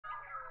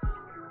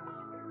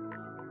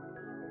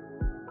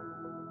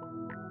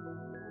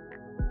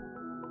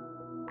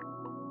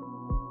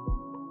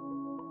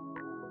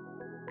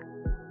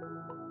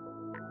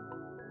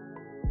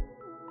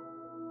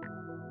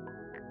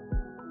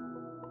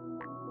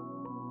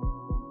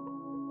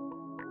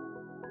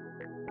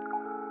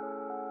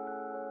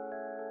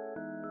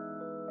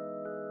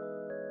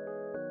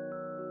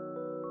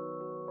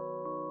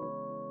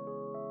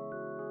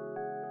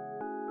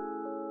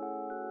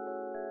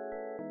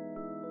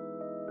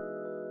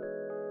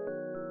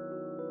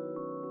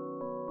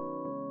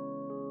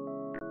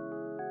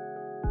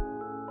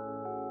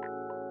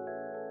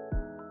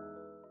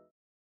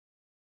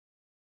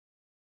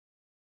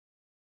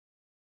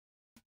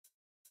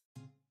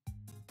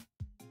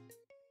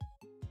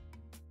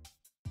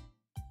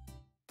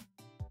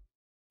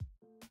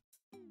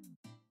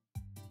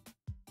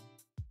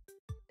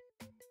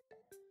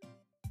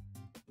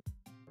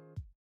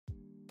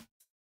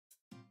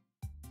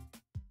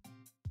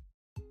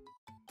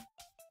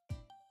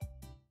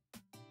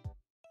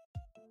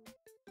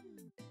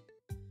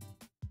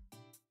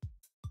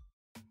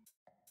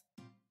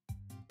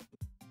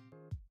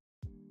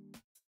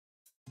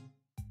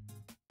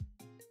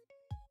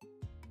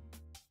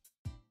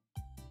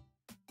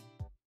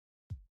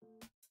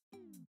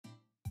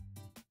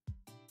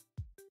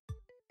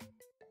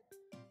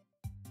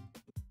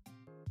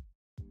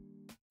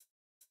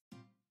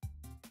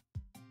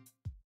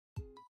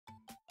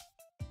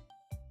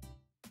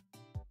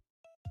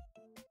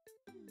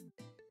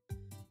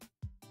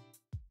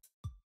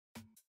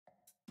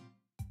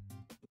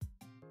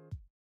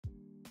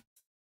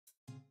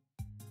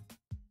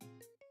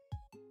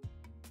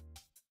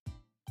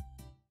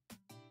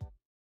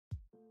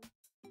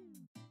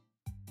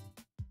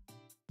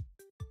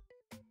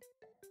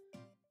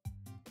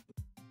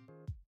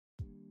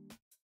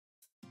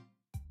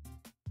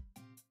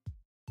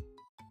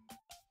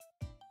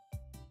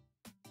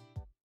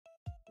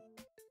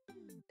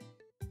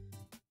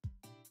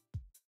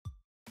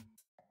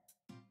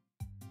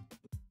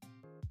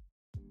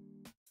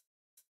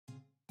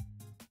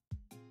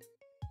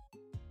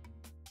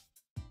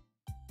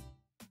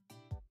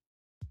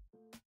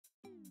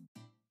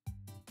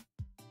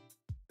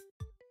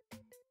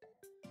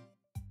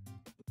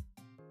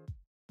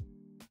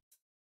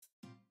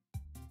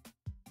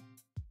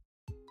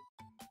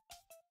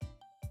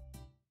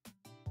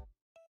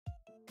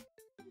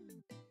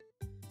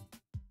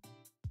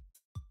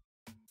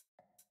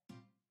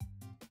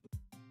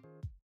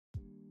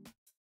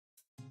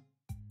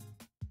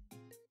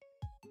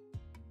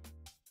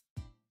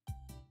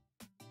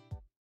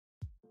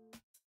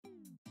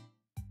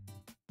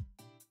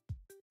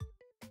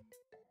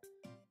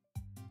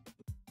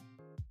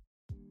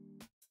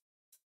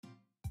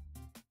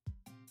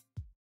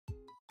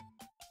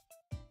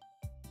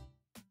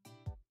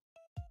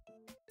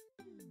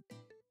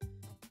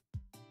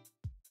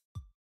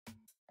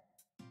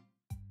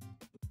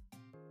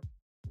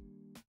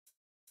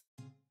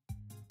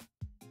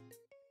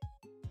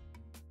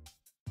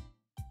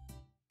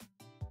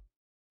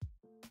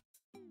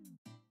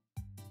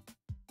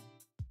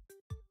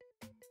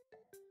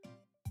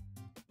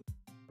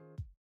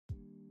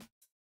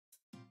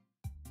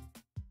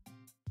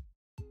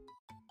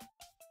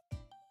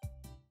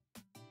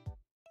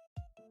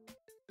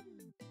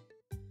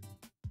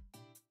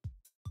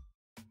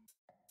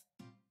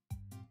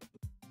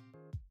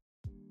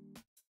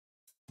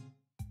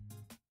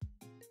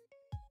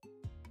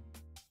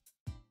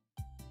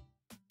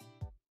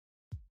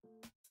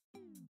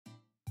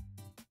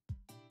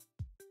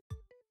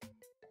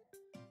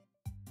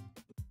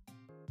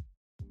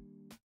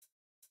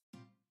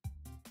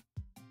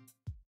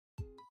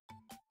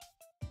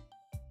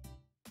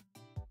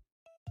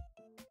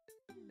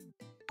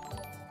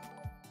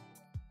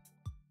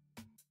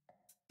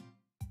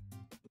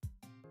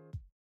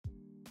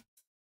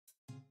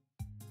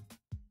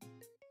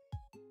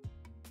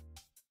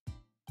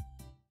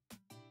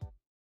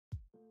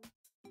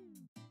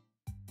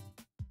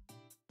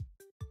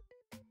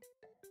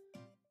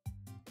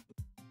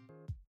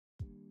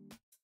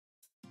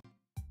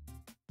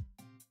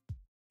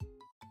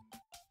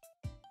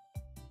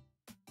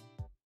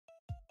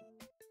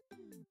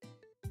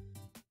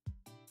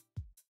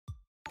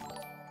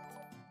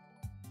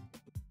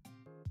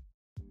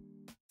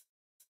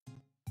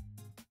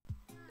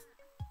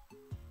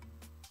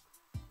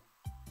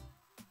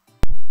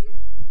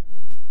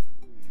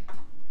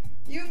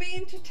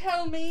mean to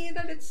tell me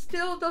that it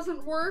still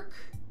doesn't work?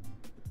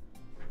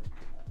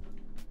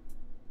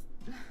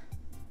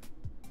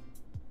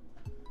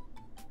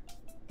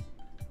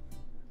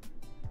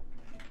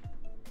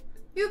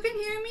 You can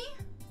hear me?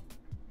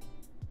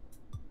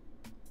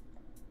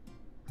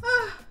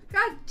 Ah,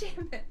 God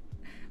damn it.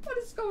 What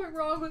is going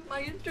wrong with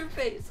my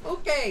interface?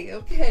 Okay,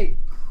 okay.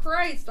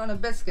 Christ on a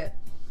biscuit.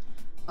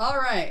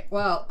 Alright,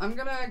 well, I'm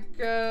gonna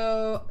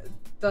go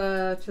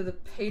to the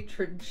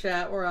patron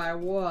chat where I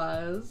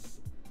was.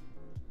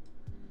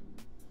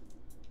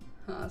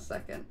 A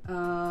second.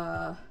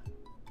 I'm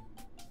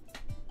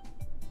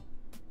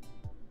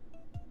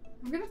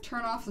gonna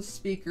turn off the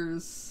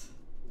speakers.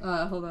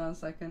 Hold on a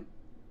second.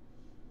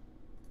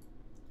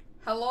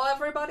 Hello,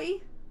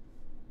 everybody?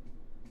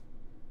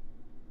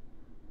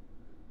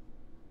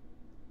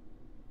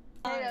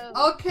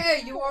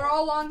 Okay, you are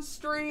all on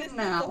stream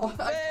now.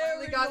 I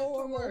finally got it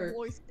to work.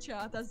 Voice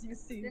chat, as you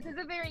see. This is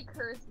a very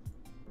cursed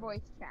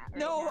voice chat. Right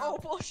No, now.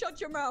 Opal, shut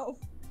your mouth.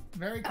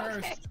 Very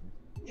cursed.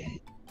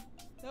 Okay.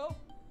 Nope.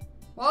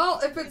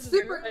 Well, if it's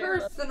super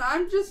cursed, then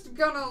I'm just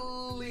gonna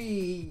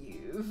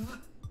leave.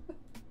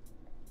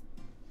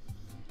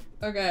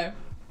 Okay.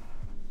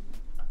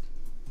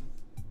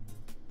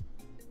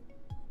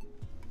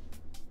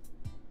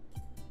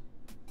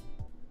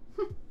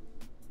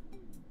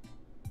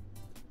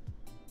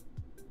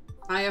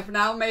 I have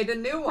now made a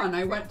new one.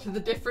 I went to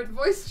the different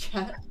voice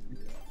chat.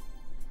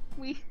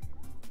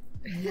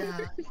 Yeah.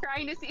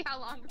 Trying to see how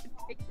long it would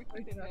take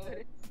me to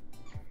notice.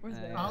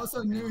 I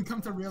also knew you'd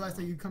come to realize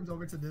that you'd come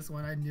over to this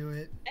one. I knew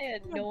it. I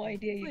had no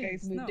idea you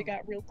guys moved. It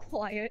got real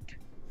quiet.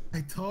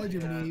 I told you,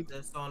 me.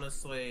 This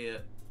honestly,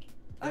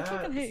 I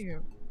fucking hate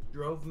you.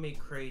 Drove me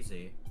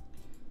crazy.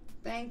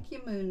 Thank you,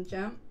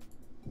 Moonjump.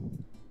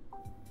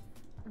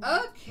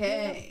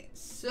 Okay,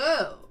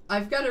 so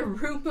I've got a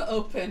room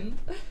open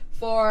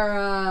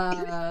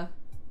for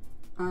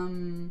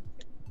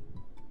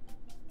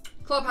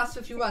Clubhouse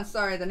 51.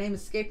 Sorry, the name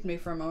escaped me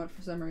for a moment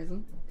for some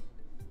reason.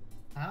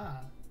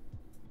 Ah.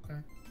 Okay.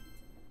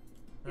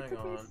 It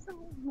took me so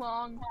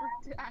long for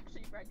it to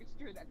actually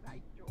register that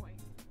I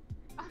joined.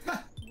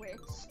 I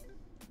switched.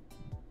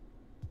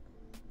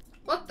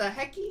 What the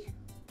hecky?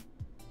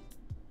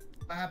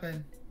 What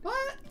happened?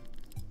 What?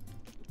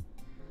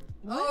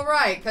 Oh,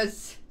 right,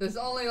 because there's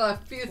only a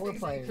few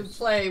things you can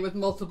play with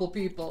multiple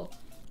people.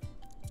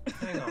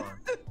 Hang on.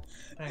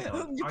 Hang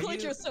on. You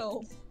played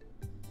yourself.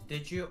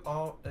 Did you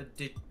all,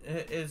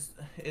 is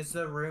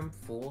the room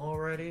full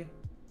already?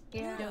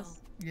 Yeah.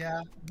 Yes.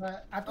 Yeah,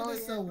 but after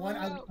this one,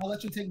 I'll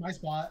let you take my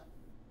spot.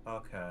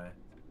 Okay.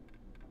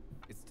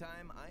 It's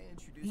time I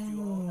introduce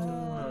you all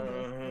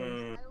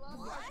to I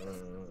love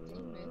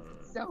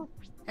that. So.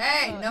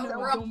 Hey, no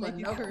grumbling,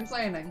 no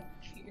complaining.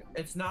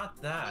 It's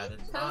not that.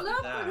 It's Hello,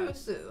 not that.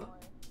 Marusu.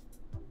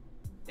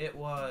 It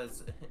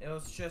was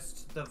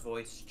just the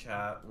voice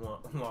chat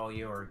while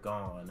you were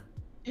gone.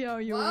 Yeah,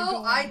 you were Well,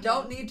 gone. I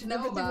don't need to know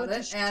Everything about went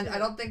it, to and shit. I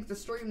don't think the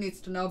stream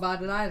needs to know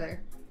about it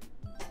either.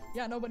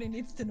 Yeah, nobody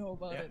needs to know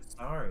about it.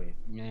 Sorry.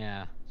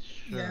 Yeah,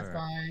 sure. Yeah,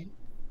 fine.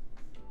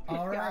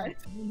 Alright,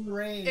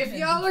 If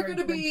y'all are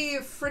gonna be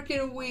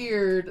freaking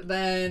weird,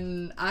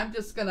 then I'm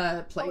just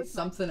gonna play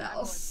something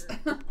else.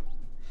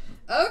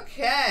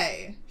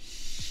 Okay.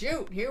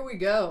 Shoot, here we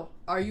go.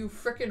 Are you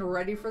freaking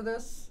ready for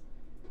this?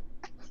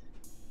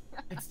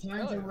 It's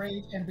time to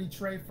raid and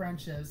betray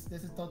friendships.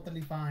 This is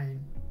totally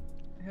fine.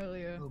 Hell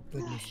yeah. Oh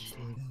goodness,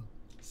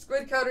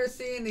 Squid Coder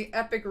seeing the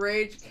epic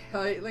rage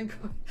Caitlyn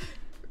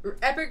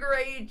Epic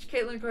rage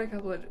Caitlyn Coy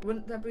couple.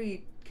 Wouldn't that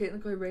be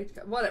Caitlyn Coy rage?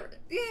 Whatever.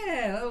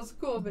 Yeah, that was a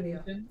cool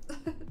video.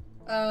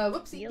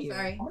 Whoopsie,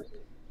 sorry.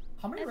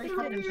 How many rage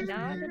codes did you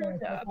do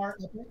so far,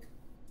 Epic?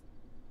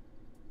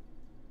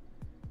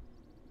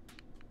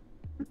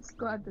 I'm just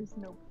glad there's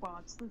no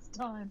bots this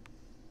time.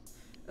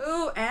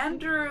 Ooh,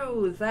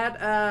 Andrew,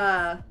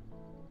 that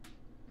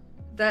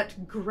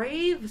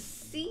grave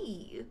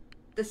C.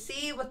 The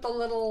C with the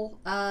little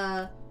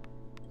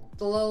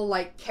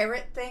like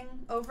carrot thing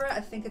over it. I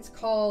think it's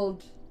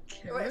called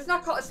it's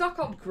not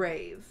called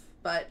grave,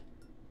 but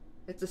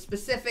it's a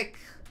specific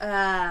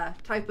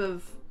type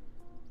of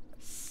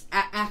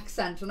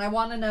accent, and I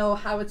want to know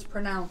how it's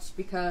pronounced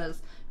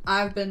because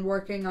I've been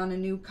working on a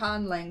new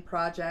conlang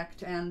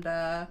project, and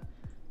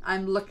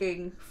I'm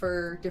looking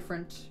for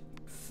different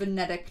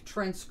phonetic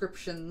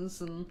transcriptions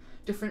and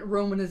different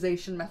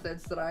romanization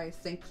methods that I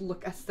think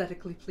look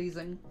aesthetically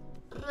pleasing.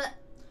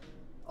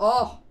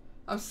 Oh,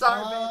 I'm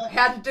sorry, babe. I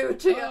had to do it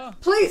to you.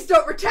 Please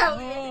don't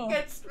retaliate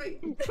against me.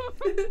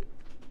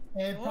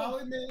 It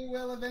probably may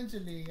will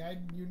eventually.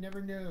 You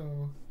never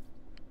knew.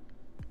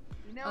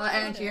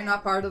 Angie, you're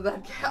not part of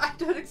that. I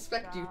don't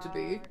expect you to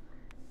be.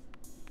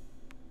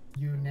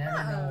 You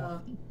never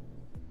know.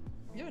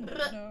 You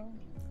never know.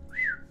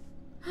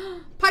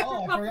 Piper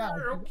I Popper, forgot.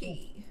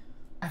 okay.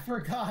 I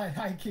forgot.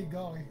 I keep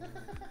going.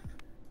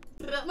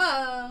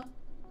 Wow.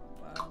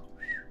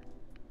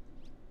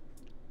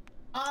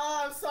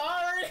 Oh, I'm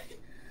sorry.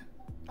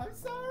 I'm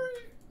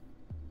sorry.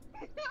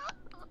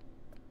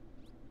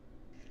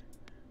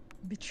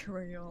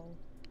 Betrayal.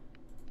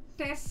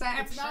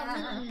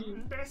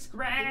 Deception,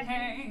 disgrace.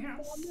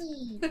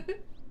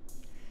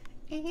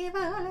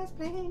 Evil is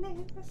plain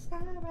in the sky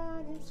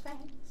on his face.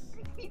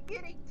 I keep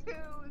getting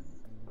twos.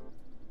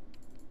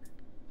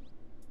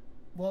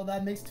 Well,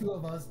 that makes two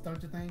of us,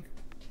 don't you think?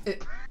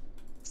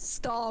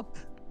 Stop.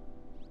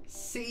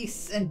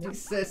 Cease and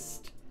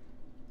desist.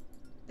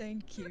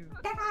 Thank you.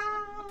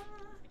 Ta-da!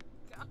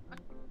 God.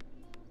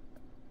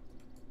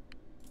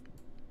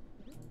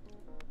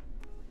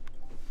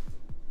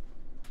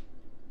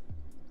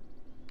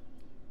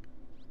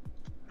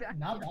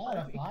 Not bad,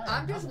 a five.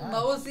 I'm just not bad.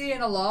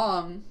 moseying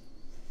along.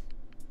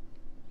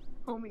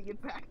 Homie,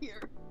 get back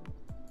here.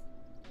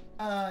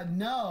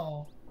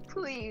 No.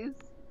 Please.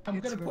 I'm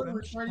It's gonna put a revenge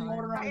restraining time.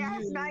 order I on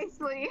asked you.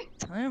 nicely.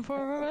 Time for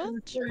A revenge,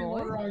 restraining boy.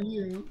 order on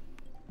you.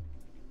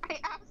 I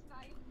asked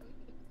nicely.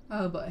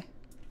 Oh boy.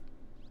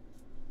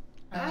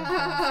 Uh,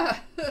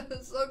 Ah,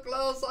 so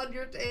close on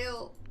your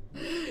tail.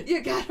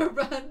 You gotta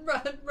run,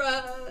 run,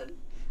 run.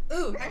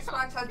 Ooh,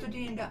 Xbox has to do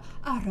and go.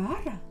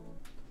 Arara.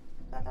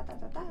 Da, da, da,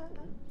 da, da.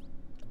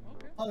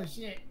 Okay. Oh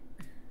shit.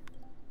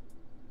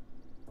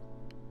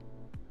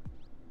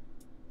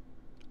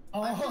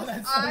 Oh,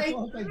 that's so I'm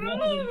close. I not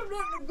got it. in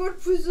a good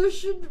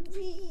position to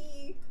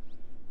be.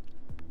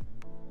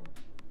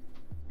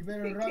 You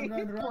better run,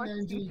 run, run,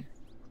 Angie.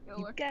 You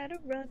Killer. gotta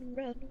run,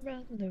 run,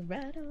 run, the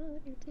rat on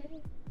your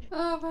tail.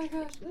 Oh my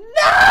gosh. No!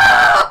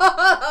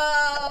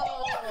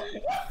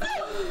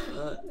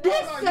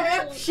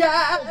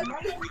 Deception!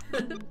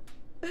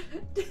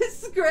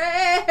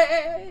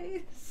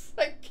 Disgrace!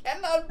 I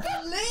cannot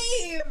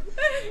believe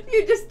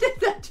you just did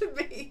that to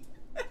me.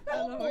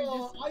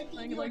 Oh, just I think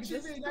playing you're like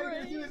cheating. this Now you're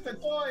gonna use the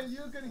toy.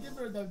 You're gonna give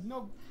her the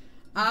no.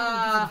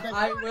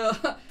 I will.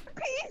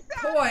 Peace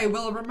out. Toy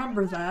will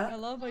remember I that.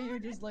 love how you're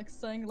just like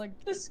saying like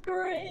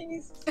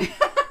disgrace.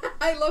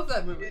 I love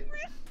that movie.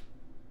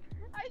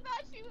 I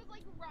thought she was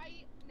like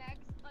right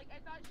next. Like I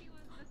thought she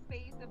was the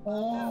space above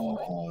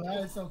Oh,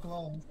 that is so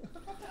close.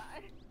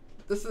 that.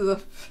 This is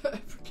a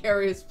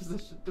precarious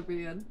position to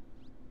be in.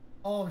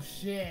 Oh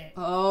shit.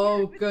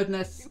 Oh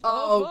goodness.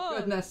 Oh, Oh fuck.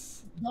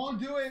 goodness. Don't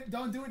do it.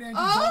 Don't do it, Angie.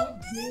 Oh.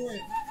 Don't do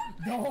it.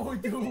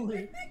 Don't do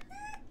it.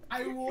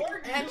 I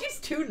warned you. Angie's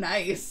too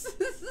nice.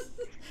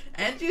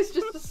 Angie's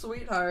just a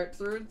sweetheart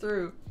through and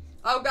through.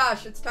 Oh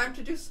gosh, it's time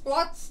to do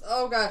squats.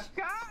 Oh gosh.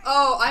 God.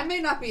 Oh, I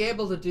may not be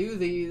able to do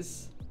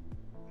these.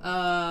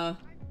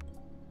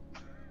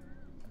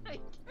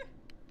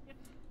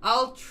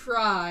 I'll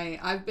try.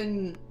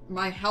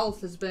 My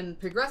health has been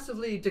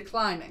progressively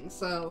declining,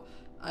 so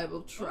I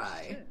will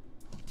try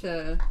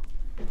to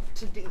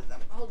do them.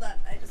 Hold on,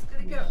 I just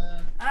gotta go.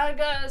 Yeah. I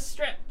gotta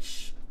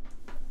stretch.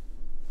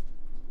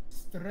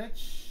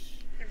 Stretch.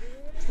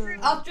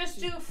 I'll just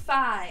do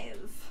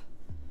 5.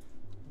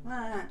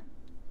 1,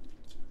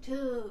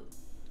 2,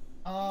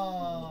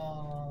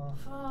 Oh.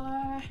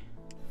 4,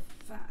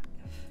 5.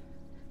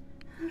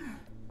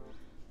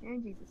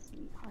 Angie's a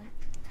sweetheart.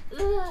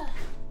 Ugh.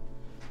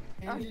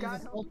 Angie is God.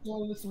 a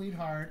so-called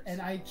sweetheart,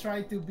 and I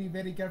try to be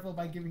very careful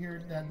by giving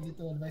her that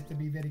little advice to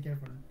be very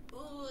careful.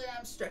 Ooh,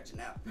 I'm stretching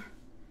out.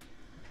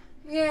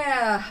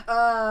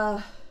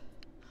 Yeah,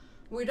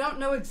 we don't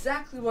know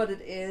exactly what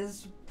it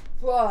is,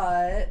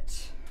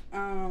 but,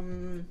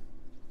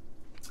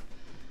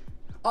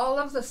 all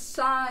of the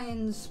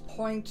signs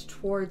point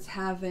towards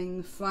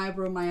having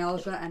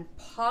fibromyalgia and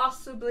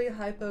possibly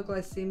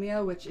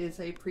hypoglycemia, which is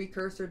a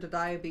precursor to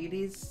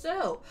diabetes.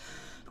 So,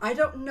 I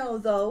don't know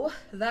though.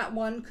 That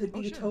one could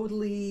be shit.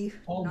 totally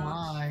Oh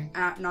my.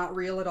 not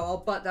real at all,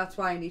 but that's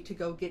why I need to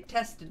go get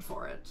tested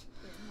for it.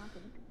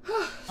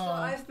 So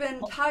I've been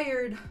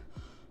tired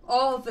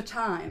all the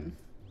time.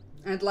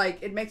 And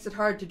like it makes it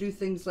hard to do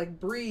things like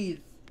breathe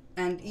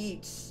and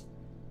eat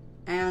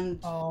and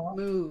Oh.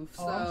 move.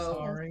 Oh, I'm So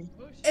sorry.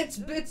 Oh, shit.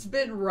 it's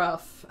been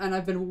rough, and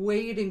I've been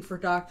waiting for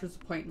doctor's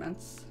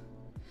appointments.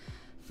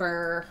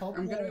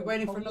 I'm gonna be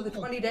waiting for another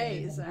 20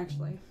 days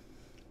actually.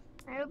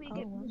 I hope you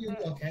get You'll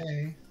be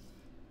okay.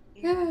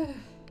 Yeah.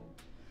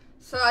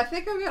 So I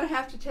think I'm gonna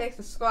have to take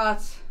the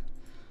squats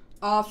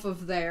off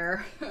of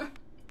there.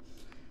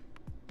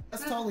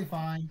 That's totally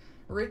fine.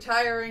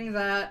 Retiring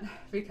that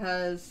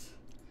because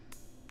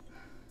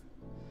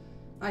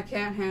I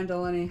can't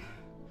handle any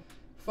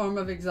form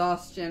of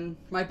exhaustion.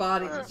 My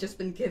body has just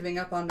been giving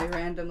up on me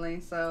randomly,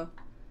 so.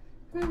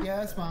 Yeah,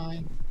 that's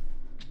fine.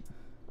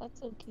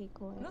 That's okay,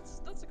 Koi.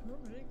 That's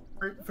accommodating.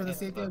 For the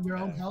sake of your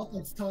own health,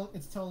 it's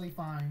totally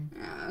fine.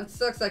 Yeah, it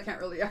sucks I can't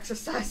really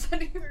exercise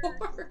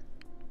anymore.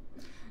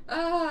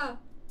 Ah.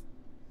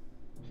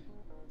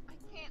 I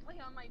can't lay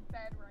on my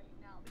bed right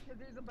now because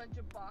there's a bunch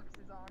of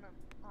boxes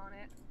on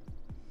it.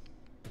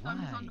 So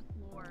I'm just on the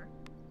floor.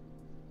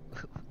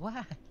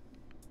 Why?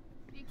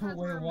 Because Wait,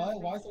 we're what?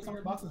 moving Why is there so many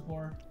soon. boxes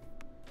for?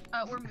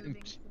 We're moving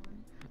soon.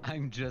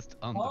 I'm just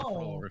on the Oh.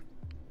 floor.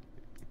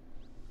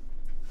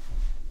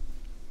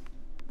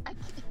 I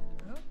can't.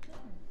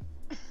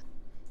 Okay.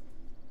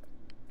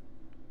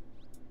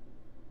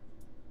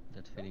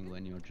 That feeling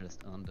when you're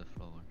just on the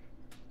floor.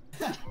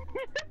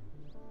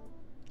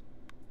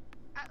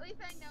 At least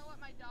I know what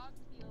my dogs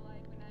feel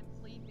like when I'm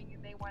sleeping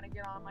and they want to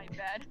get on my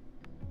bed.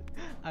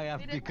 I have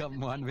They didn't become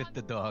have to one sleep with on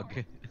the the dog.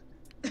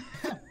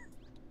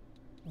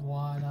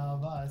 One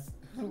of us.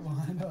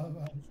 One of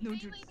us. No Mainly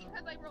jokes.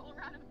 because I roll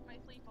around in my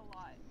sleep a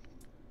lot.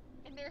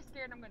 And they're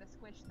scared I'm gonna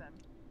squish them.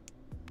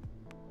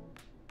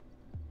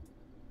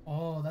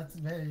 Oh, that's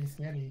very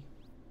scary.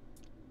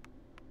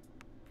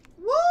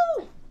 Woo!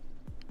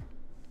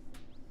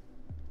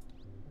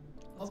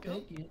 I'll Let's go.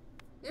 take it.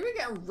 You've been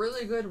getting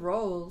really good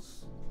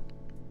rolls.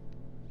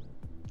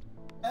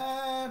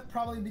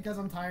 Probably because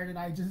I'm tired and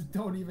I just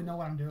don't even know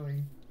what I'm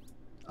doing.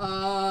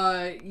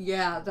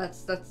 Yeah, that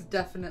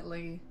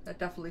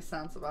definitely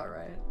sounds about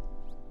right.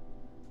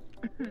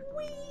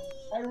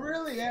 I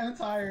really am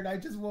tired. I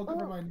just woke up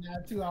from my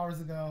nap 2 hours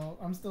ago.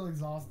 I'm still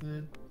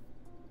exhausted.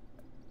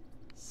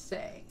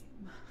 Same.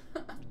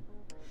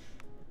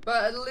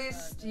 But at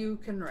least you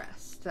can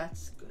rest.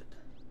 That's good.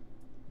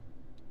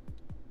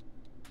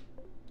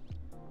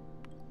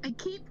 I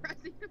keep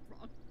pressing the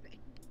wrong thing.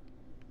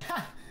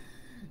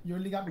 You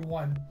only got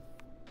one.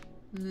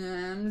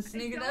 Nah, I'm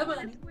sneaking I up don't on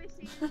wanna you. squish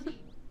Angie.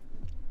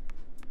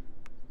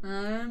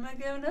 I'm not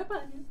giving up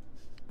on you.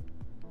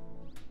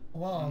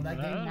 Whoa, that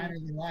game No.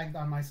 manually lagged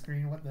on my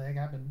screen. What the heck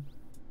happened?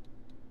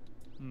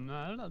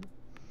 No.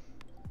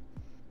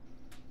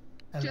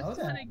 Hello Just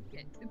there. wanna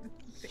get to the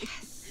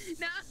space.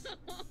 No!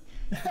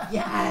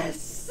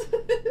 Yes.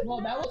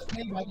 Well, that was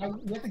payback.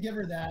 You have to give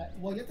her that.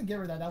 Well, you have to give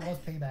her that. That was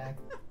payback.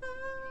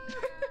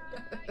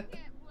 I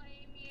can't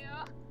blame you.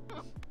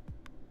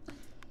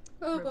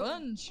 Oh, but-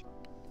 Revenge.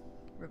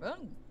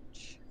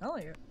 Revenge. Hell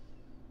yeah.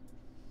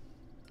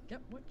 Get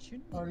what you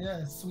need. Oh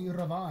yeah, sweet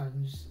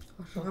revenge.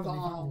 Totally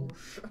fine.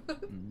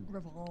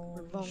 Revenge.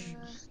 Revenge.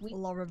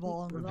 La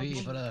revenge.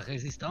 Vive la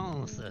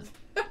résistance.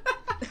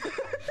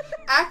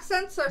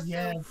 Accents are so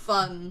Yes.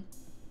 fun.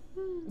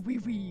 Oui,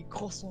 oui,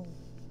 croissant.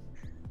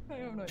 I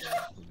don't know.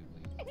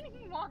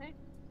 Why?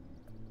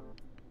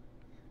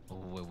 Oh,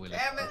 we will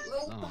Damn it,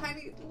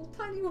 little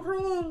tiny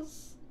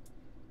rolls.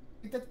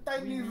 It's a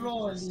tiny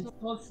roll. It's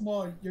so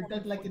small. You're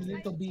not like a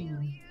little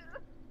bean.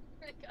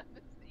 I got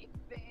the same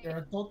thing. You're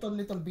a total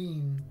little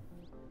bean.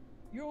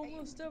 You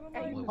almost have a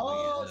Hey, mic.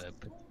 Oh,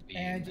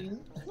 Angie.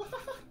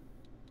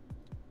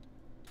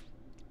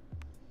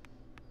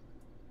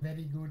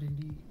 Very good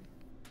indeed.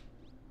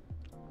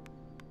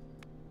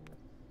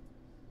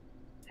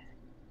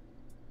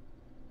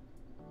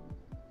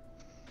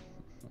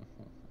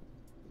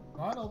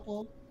 God,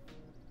 Opal.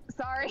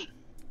 Sorry.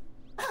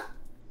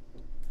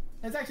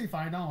 It's actually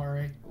fine. Don't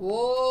worry.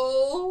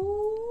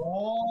 Whoa.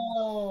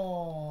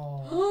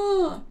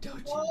 Oh. Don't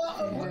you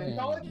Whoa, dare.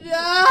 don't-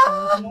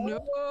 No.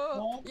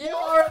 No. You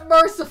are a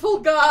merciful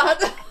God.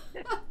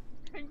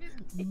 I'm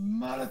just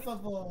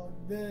Merciful,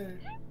 dude.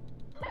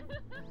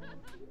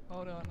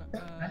 Hold on.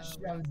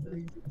 Actually, I was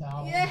doing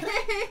down. Yay.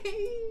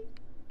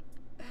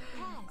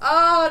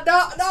 Oh,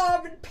 no,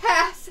 I'm in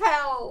past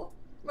hell.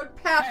 I'm in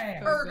past Hey.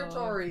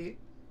 purgatory.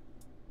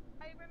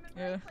 I remember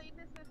Yeah. I played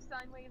this with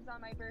Sunwaves on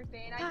my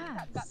birthday and I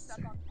just got stuck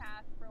on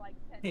path for like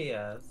 10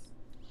 minutes. Yes.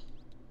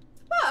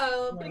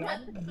 Oh, Wait, I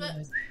didn't do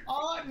this.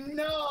 Oh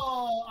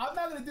no! I'm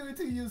not gonna do it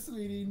to you,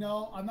 sweetie.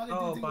 No, I'm not gonna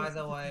do it Oh, to you. by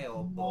the way,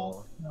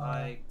 Opal, No.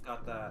 I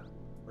got that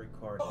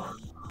recording.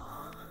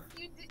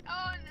 You did.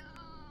 Oh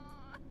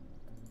no!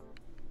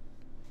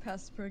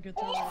 Past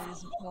purgatory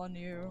is upon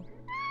you.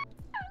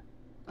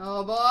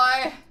 Oh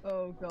boy.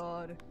 Oh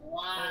god.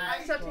 Why?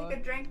 I shall take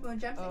a drink when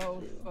Jeff.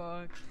 Oh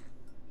fuck.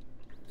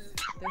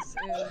 This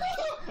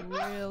is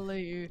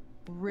really,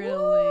 really.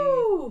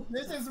 Woo.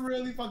 This is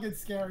really fucking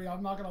scary.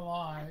 I'm not gonna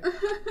lie.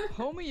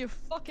 Homie, you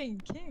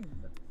fucking king.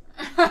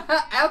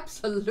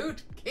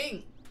 Absolute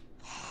king.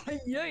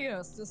 Yeah,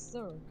 yes, yes,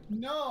 sir.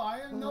 No,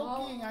 I am no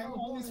Oh, king. I'm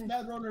only boy.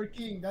 Speedrunner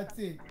King. That's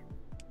it.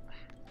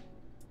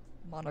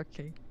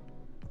 Monarchy.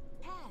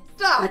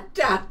 Ah,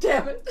 God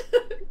damn it.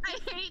 I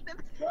hate them.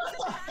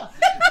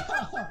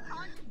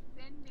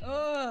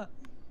 Condescending.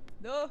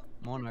 No.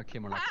 Monarchy,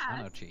 more like Pass.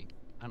 anarchy.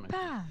 Anarchy.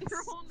 Pass. You're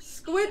only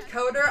Squid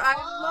Coder, I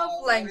love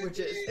Oh,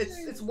 languages. it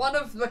is. It's one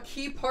of the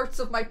key parts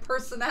of my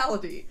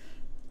personality.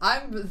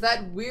 I'm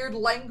that weird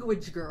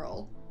language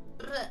girl.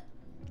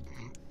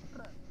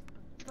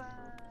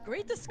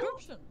 Great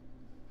description.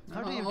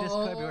 How do you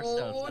describe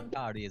yourself Oh. at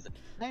parties?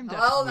 I'm that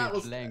Well, that weird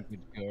was-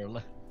 language girl.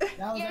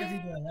 That was actually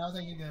good. That was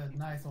actually good.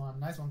 Nice one.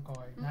 Nice one,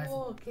 Koi. Nice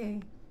one. Okay.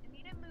 I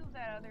need to move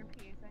that other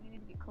piece. I need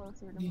to get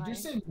closer to Did my you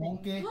say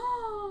monkey?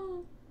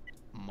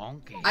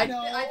 Monkey.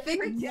 I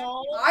think it's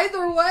No.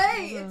 either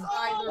way. It's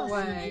Oh, either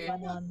way.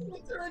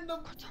 Turn the-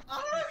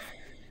 Ah.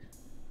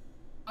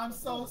 I'm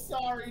so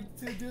sorry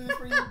to do this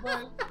for you,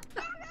 but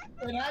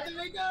it had to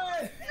be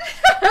good.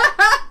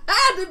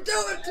 Had to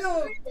do it to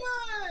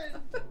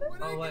him.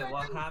 Oh wait,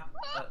 what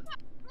happened?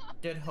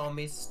 Did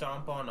homies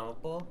stomp on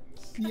Opal?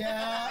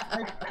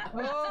 Yeah.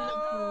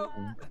 Oh.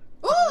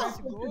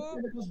 Oh!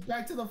 It goes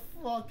back to the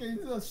fucking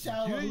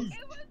shallows. Jeez.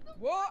 It was the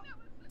What? one that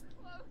was the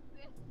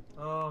closest.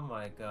 Oh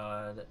my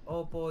god.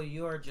 Opal,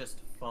 you are just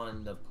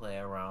fun to play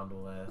around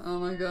with. Oh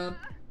my god.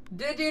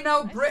 Did you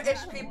know I British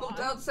said people what?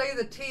 don't say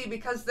the T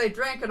because they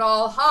drank it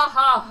all? Ha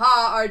ha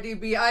ha,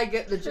 RDB, I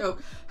get the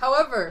joke.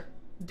 However,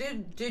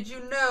 did you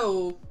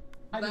know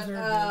I deserve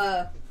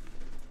that,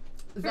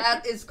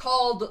 that is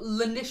called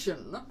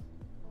lenition?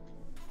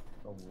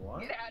 The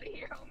what? Get out of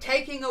here. homie.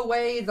 Taking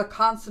away the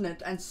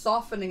consonant and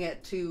softening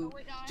it to Oh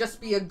my God.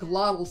 just be a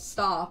glottal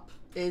stop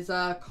is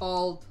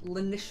called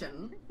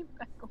lenition.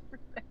 Back over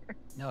there.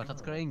 No,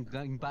 that's going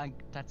back.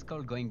 That's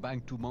called going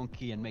back to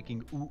monkey and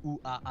making ooh ooh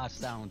ah ah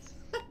sounds.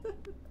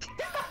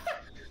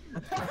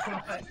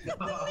 Oh my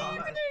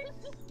god.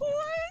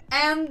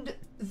 And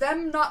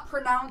them not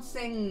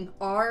pronouncing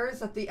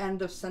R's at the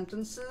end of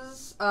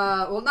sentences,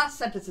 well, not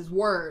sentences,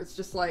 words,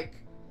 just like,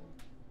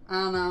 I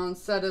don't know,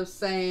 instead of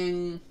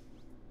saying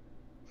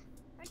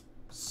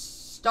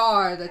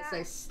star, they'd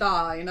say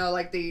star, you know,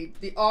 like the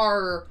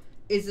R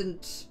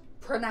isn't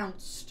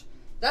pronounced.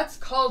 That's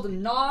called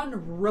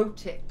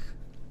non-rhotic.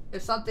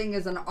 If something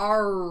is an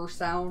R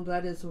sound,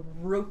 that is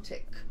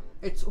rhotic.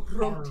 It's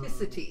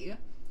rhoticity.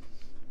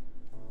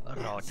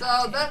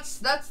 So that's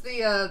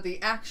the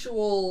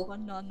actual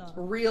Banana.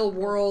 real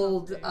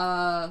world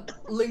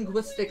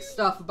linguistic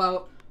stuff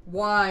about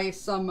why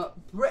some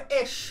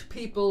British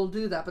people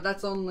do that, but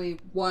that's only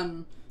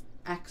one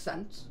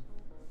accent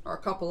or a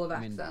couple of I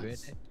mean,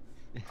 accents.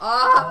 Brit-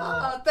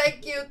 Ah,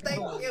 thank you.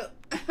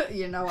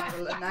 You know I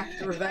will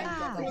enact revenge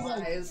on these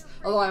guys.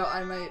 Although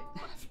I might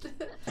have to.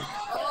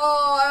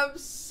 Oh, I'm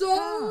so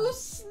I'm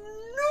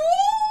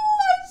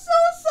so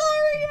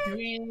sorry.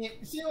 Doing it.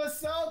 She was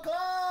so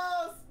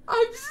close.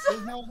 I'm There's so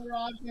no other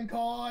option,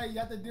 Koi. You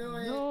have to do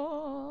it.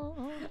 No.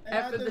 You after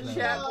have to the do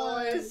chat, it.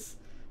 boys.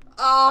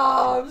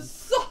 Oh, I'm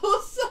so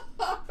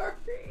sorry.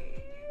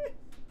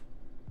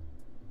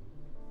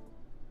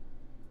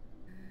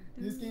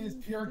 This game is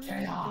pure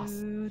chaos.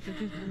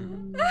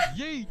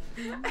 Yeet!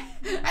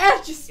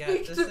 And just Yeah,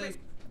 speak this to me. is-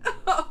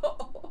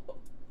 Oh.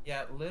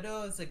 Yeah,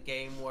 Ludo is a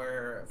game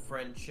where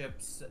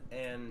friendships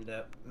and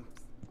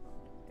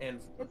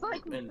It's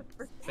like and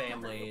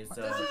families, This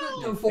is a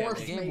and divorce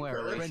family game where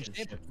relationships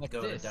friendship like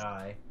go to this.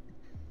 die.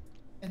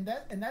 And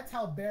that's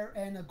how Bear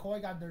and Koi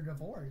got their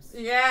divorce.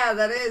 Yeah,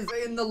 that is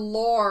in the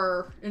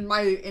lore, in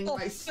my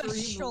stream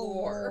Official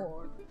lore.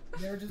 lore.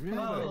 They were just Really?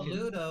 Oh, playing.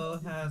 Ludo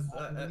has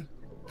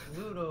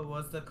Ludo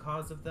was the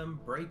cause of them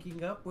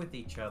breaking up with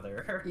each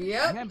other.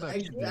 Yep, Remember, I-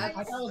 children, I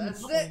thought it was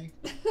that's funny.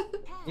 it.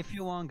 If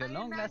you want a I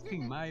imagine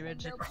long-lasting it's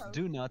marriage, Nintendo Post.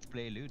 do not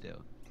play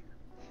Ludo.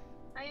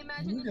 I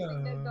imagine it's Ludo.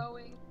 Linda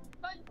going.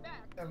 Fun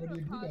fact, Yeah, what do Ludo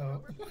you do caused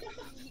though? over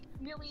 50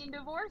 million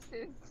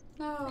divorces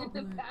Oh, in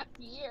the my- past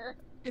year.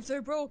 If they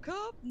broke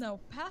up, now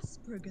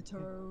past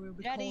purgatory will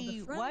be Daddy, called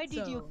the friend why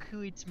did you zone.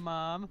 quit,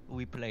 Mom?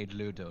 We played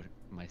Ludo,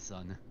 my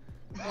son.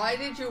 Why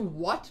did you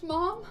what,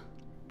 Mom?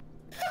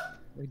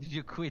 Why did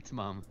you quit,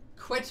 Mom?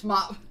 Quit,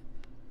 Mom.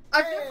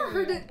 I've never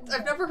heard it.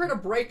 I've never heard a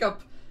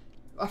breakup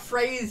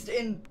phrased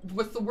in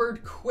with the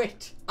word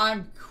quit.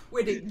 I'm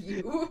quitting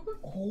you.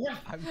 What?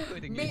 I'm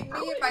quitting me you.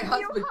 and my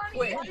husband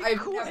quit.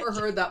 I've never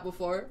heard that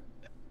before.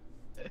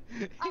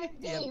 I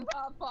Yep. gave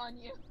up on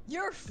you.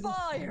 You're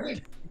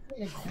fired.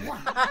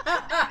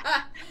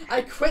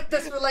 I quit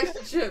this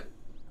relationship.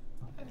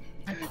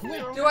 I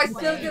quit. Do I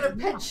still get a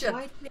pension?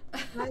 Why did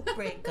I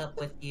break up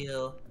with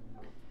you?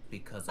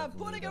 Because I'm of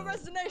putting a Ludo.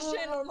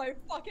 resignation on my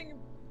fucking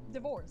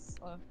divorce.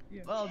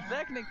 Yeah. Well,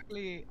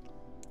 technically,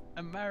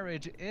 a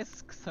marriage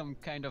is some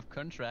kind of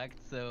contract,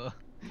 so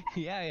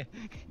yeah.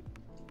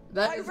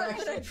 That I is read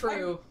actually it.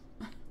 true.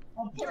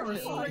 I'll put a You're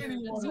restraining fired.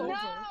 It's order. over. No!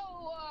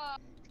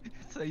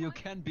 So you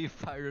can be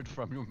fired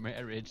from your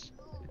marriage.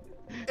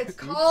 It's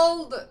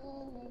called.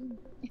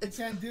 You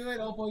can't do it,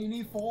 Oppo. You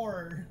need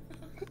 4.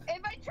 If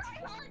I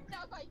try hard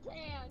enough, I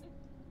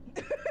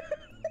can.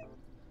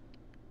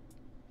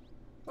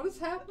 What is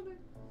happening?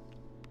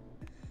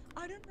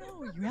 I don't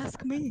know. You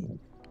ask me.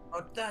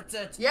 Oh, that's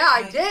it. Yeah,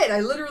 I did.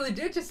 I literally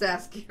did just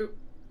ask you.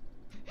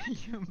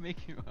 You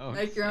make your own.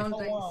 Make your own Oh,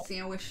 thing, wow.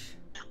 sandwich.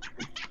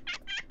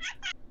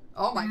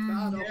 Oh my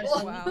god. yes.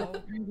 Oh. Wow.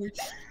 Sandwich.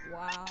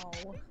 Wow.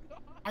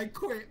 I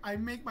quit. I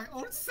make my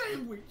own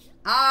sandwich.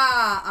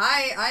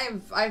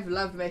 I've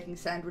loved making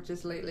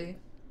sandwiches lately.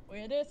 Och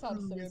är det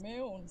salsa Yes.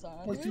 med Or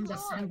onsdag? choose a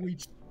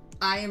sandwich.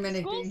 I am in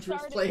a School dangerous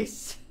started.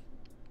 place.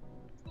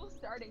 School's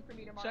starting for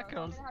me tomorrow.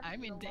 Chuckles, so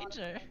I'm in I'm gonna have to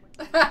danger. eat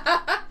a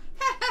lot of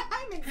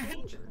I'm in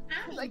danger.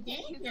 sandwiches. I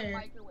can't use the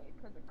microwave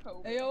because of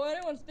COVID. Hey, yo,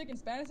 anyone speaking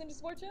Spanish in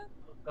Discord chat?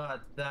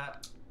 God,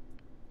 that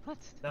What?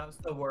 was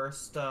the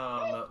worst.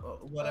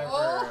 Whatever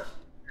Oh.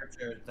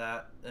 character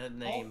that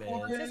name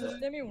Oh, is. ¿Quieres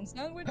hacerme un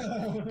sándwich?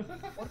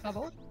 Por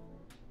favor.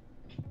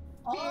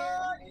 Oh,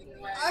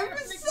 I'm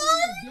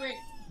sorry. Do it.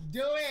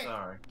 Do it.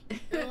 Sorry.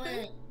 Do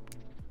it.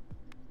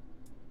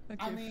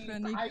 Okay, I mean,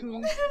 Fanny I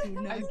Coons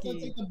to I still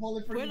Nagi. take the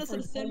bullet for you ¿Puedes for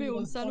hacerme saying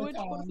un it sándwich,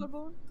 por on.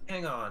 favor?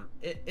 Hang on.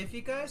 If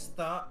you guys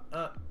thought,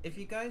 if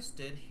you guys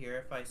did hear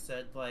if I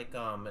said like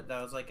that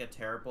was like a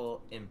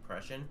terrible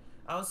impression,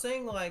 I was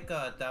saying like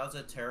that was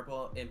a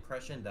terrible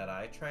impression that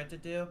I tried to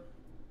do.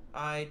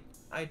 I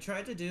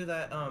tried to do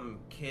that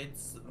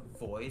kid's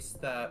voice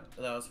that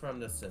was from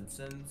The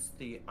Simpsons,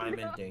 the I'm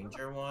in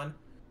danger one.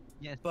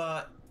 Yes.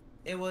 but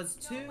it was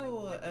too.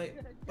 gonna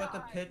But the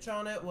die. pitch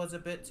on it was a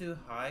bit too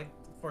high.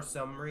 For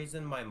some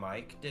reason, my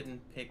mic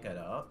didn't pick it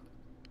up.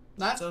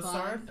 That's So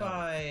sorry fine. if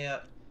I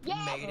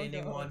Yeah! made Oh, no.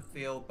 anyone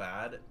feel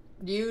bad.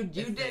 You If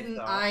they didn't.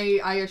 thought-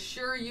 I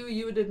assure you,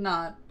 you did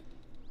not.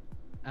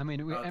 I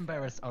mean, we Okay.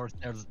 embarrass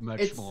ourselves much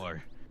It's-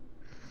 more.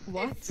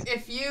 What?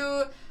 If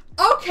you,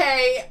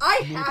 okay, I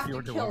Maybe have to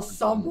you're the kill one.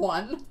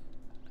 someone,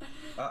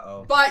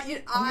 Uh-oh. but Who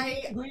did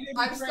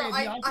I'm betray, sorry, the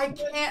I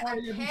octopus, can't or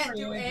did you betray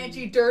do Angie?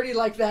 Angie dirty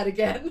like that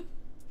again.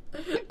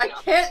 I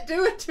can't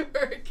do it to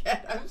her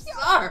again. I'm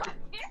sorry.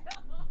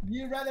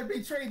 You'd rather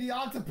betray the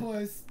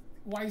octopus.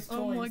 Wise choice.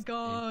 Oh my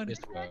god. This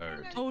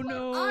word. Oh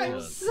no. I'm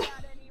Yes. so-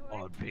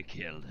 Or be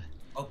killed.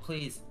 Oh,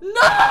 please.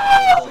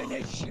 No!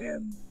 Finish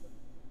him.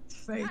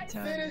 Finish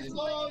Fatality.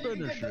 long, you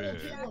Finish get double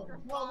it. kill.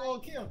 Double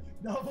kill.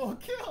 Double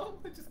kill.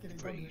 Just kidding.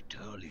 Don't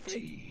do it.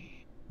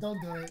 Fatality.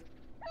 Don't do it.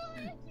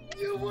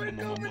 You would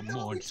do it.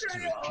 Monster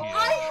kill.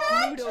 I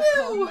had Ludo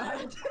to!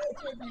 combat.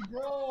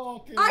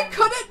 Broken. I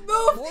couldn't move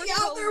the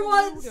Mortal other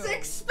one Ludo.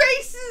 6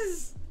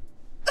 spaces!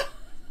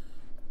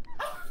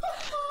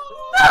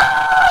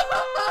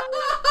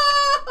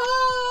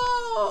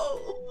 No!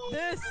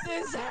 This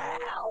is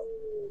hell.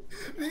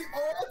 The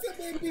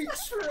ultimate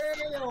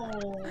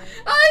betrayal.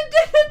 I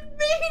didn't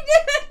mean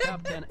it!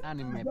 Captain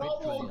Anime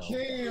Double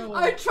Betrayal. kill.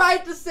 I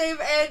tried to save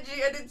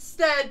Angie and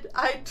instead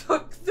I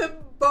took them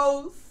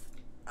both.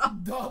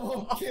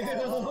 Double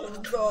kill.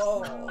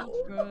 No.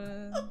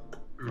 Good.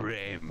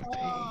 Rampage.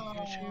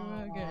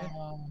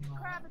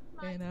 Crap, it's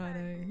my And I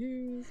turn.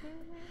 use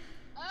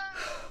Oh,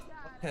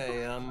 God.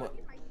 Okay, Look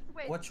at my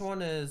Switch. which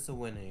one is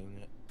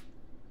winning?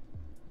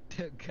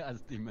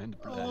 God's demand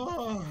blood.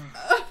 Oh.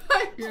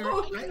 I Here,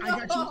 don't I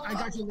got you. know. I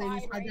got you,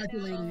 ladies. I got you,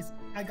 ladies.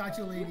 I got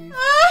you, ladies.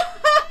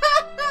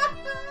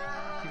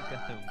 You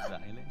got the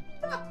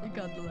violence. You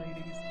got the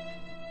ladies.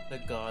 The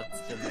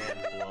gods demand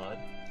blood.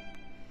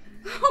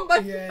 Oh my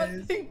Yes.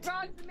 god. thank-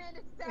 God's demand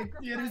is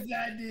sacrifice. Here's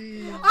that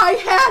dude. I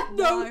had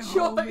no My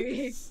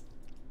homie. choice.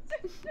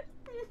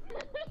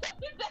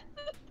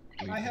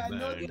 I had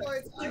no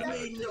choice. I You had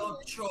made no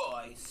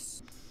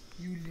choice.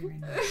 You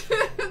living.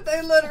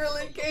 They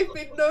literally gave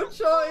me no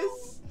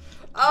choice.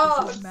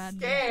 Oh, This is I'm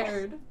madness.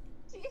 scared.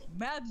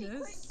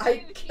 Madness.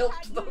 I killed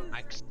them.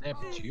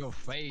 Accept your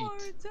fate.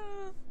 Sparta.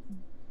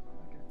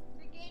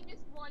 The game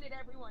just wanted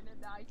everyone to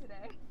die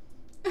today.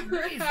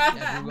 Blood for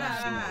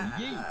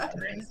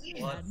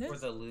Madness?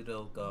 the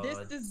Ludo god. This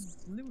is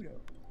Ludo.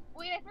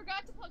 Wait, I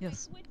forgot to plug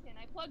Yes. my Switch in.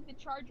 I plugged the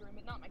charger in,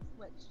 but not my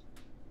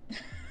Switch.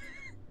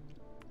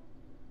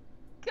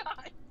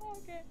 God.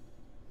 Okay.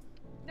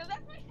 No,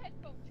 that's my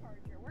headphone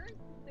charger. Where's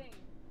the thing?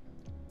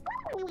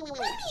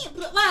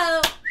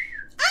 Wow.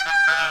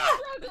 Ah!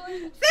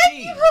 Struggling.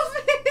 Thank you.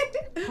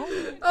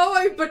 Oh,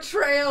 my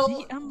betrayal,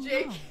 The amount.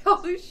 Jake.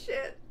 Holy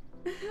shit.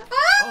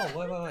 Oh,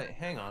 wait.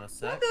 Hang on a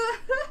sec.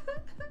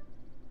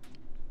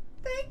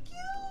 Thank you.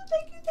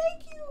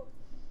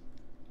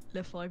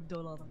 Le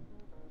 $5.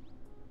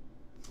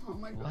 Oh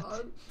my What?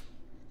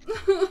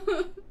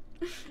 god.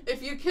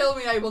 If you kill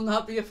me, I will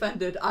not be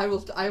offended. I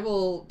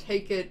will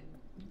take it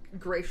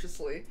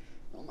graciously.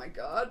 Oh my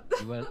god.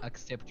 You will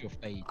accept your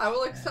fate. I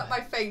will accept my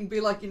fate and be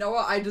like, you know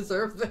what? I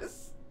deserve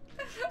this.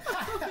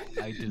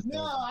 I just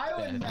No, I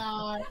would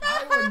not.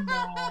 I would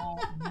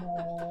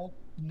not.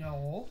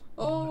 No.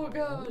 Oh No.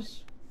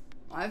 gosh.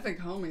 I think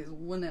homie's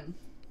winning.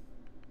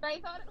 I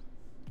thought it was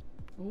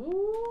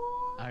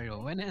Ooh. Are you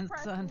winning,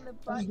 pressing son? the I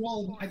just button.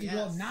 rolled. I just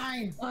rolled Yes.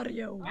 9. Are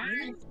you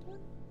winning?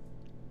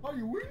 Are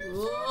you winning?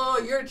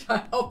 Oh, you're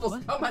trying to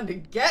almost coming to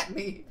get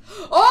me.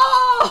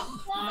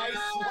 Oh!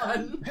 Nice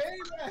one.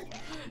 Payback.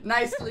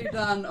 Nicely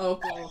done,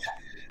 Opal.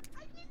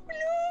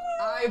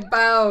 I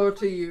bow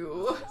to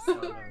you.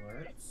 Sound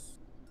alerts.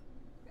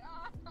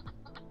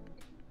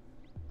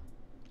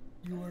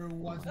 You were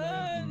once This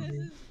my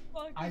is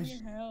fucking I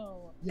sh-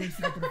 hell. Your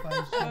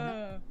sacrifice shall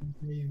Uh,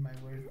 be my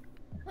word.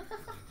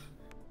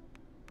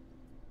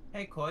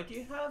 Hey, Koi, do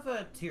you have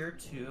a tier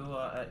 2?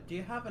 Do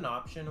you have an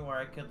option where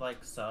I could,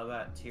 like, sub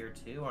at tier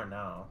 2 or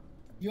no?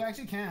 You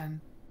actually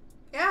can.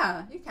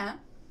 Yeah, you can.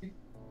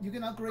 You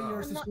can upgrade Oh.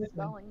 your I'm not subscription.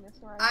 spelling this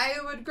right. I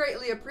would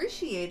greatly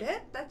appreciate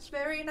it. That's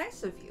very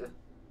nice of you.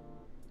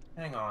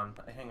 Hang on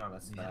a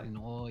sec. Very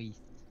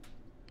nice.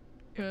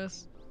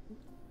 yes.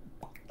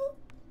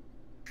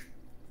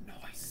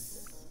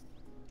 Nice.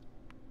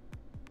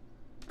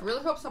 I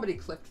really hope somebody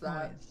clipped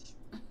that. Nice.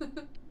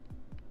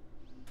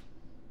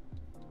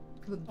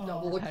 The Oh,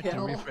 double I had to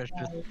kill. refresh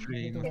the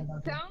stream. It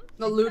sounds.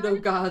 The Ludo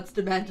gods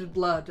demanded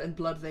blood, and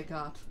blood they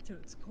got. Till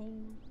it's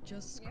cold,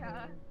 just cold.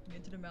 Yeah.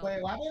 Into the mouth.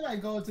 Wait, why did I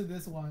go to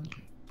this one?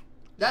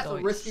 That's a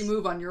Nice. risky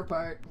move on your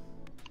part.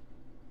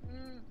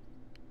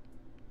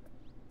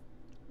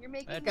 You're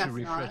making. I had Guess to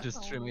refresh not. the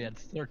stream. We had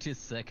 30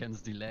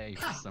 seconds delay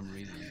for some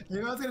reason. If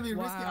it was gonna be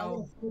risky, I Wow. would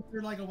have switched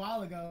it like a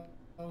while ago.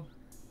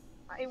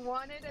 I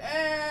wanted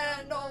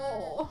it.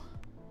 No.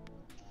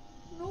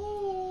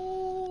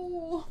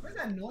 No. Where's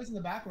that noise in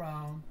the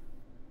background?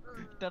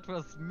 That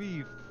was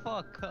me.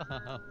 Fuck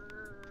off.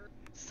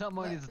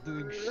 Someone is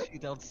doing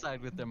shit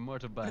outside with their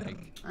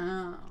motorbike.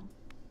 Oh.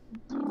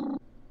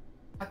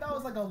 I thought it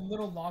was like a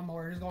little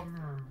lawnmower just going.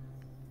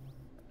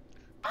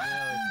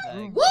 Yeah, it's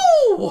like,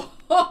 Woo!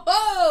 Ho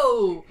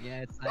ho!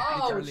 yeah, it's like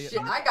Oh literally shit!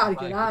 a I gotta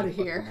get motorbike out with of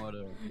a here. fucking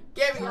motor.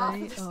 Get me off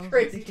Play of this of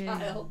crazy the game.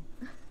 child.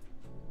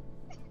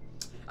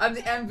 I'm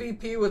the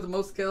MVP with the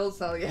most kills.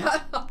 Hell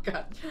yeah! Oh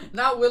god,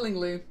 not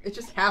willingly. It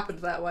just happened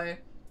that way.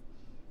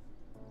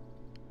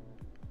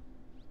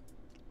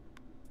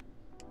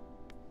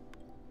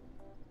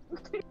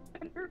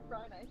 Better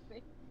run, I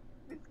think.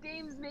 This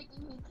game's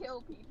making me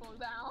kill people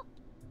now.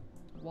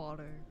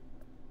 Water.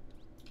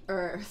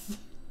 Earth.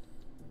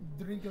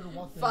 Drink your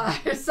water.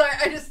 Fire. Sorry,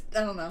 I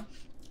don't know.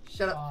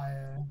 Shut up.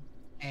 Fire.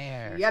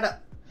 Air. Shut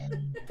up.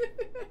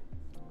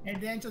 And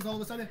then just all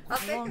of a sudden. I'll A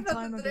take long another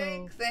time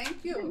drink. ago.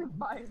 Thank you.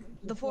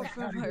 The four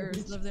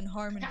vampires lived in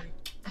harmony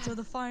until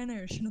the fire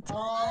nation.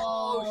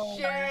 Oh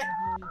shit!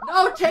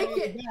 No, take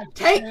it.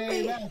 Take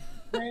me.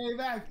 Pay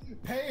back.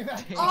 Pay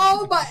back.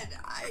 Oh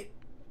my!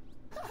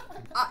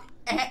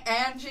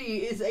 Angie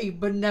is a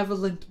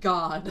benevolent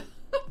god.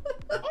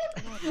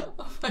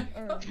 Oh my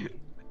god.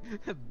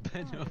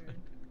 Benevolent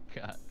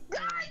God.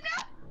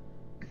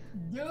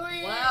 Do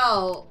it.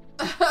 Wow.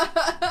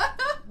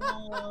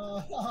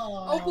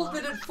 Opal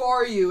did it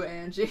for you,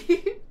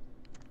 Angie.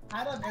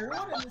 Out of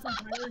everyone in this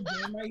entire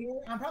game right here,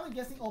 I'm probably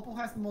guessing Opal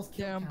has the most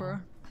kill Damn, bro.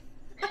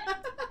 count.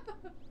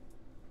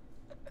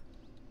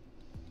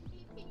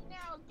 GP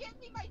now, give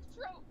me my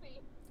trophy.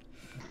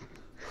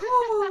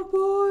 Oh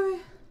boy.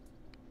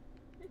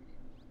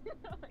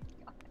 Oh my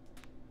god.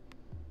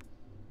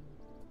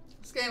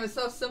 This game is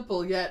so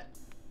simple yet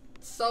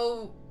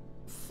so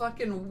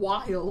fucking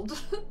wild.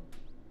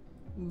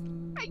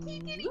 I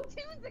keep getting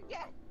twos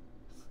again.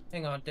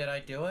 Hang on, did I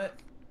do it?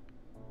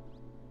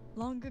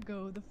 Long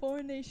ago, the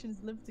four nations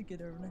lived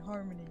together in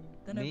harmony.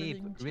 Then Me,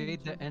 everything read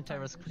changed the when entire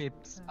fire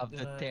scripts nation of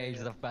the Yeah, Tales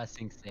yeah. of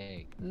Passing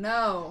Say.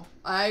 No,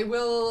 I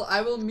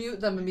will mute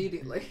them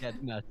immediately.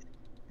 Get not.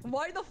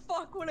 Why the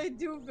fuck would I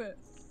do this?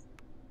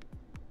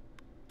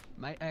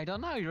 I don't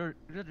know, you're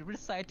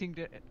reciting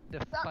the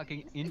Stop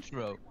fucking it.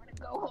 intro.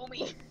 I wanna go,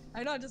 homie.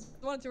 I know, I just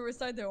wanted to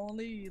recite the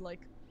only,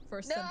 like,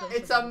 first No. sentence.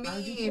 It's of a it.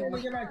 I'm just meme. trying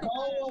to get my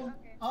call.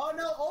 Oh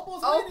no,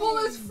 Opal's Opal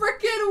winning. is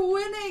freaking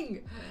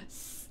winning.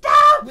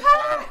 Stop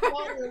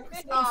her!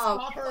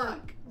 Stop her.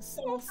 fuck.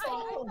 So I stop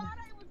thought her.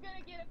 I was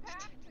gonna get a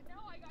pack, but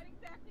no, I got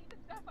exactly the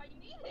stuff I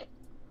needed.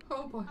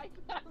 Oh boy. I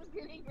thought I was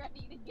getting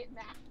ready to get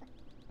mad.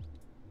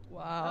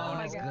 Wow. All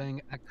my is God.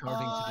 going according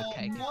to the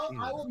cake. No,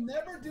 I will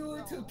never do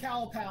it to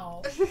Cow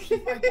Pal.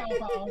 Keep my Cow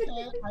Pal,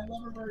 okay? I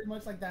love her very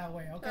much like that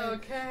way, okay?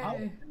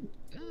 Okay.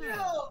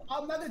 No,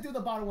 I'm not gonna do the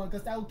bottom one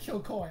because that will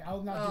kill Koi. I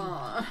will not do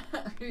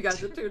Aw, you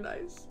guys are too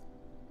nice.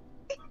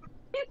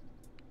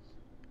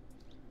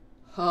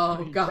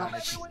 Oh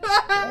gosh.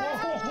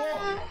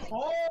 that.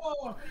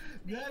 Oh,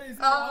 that is.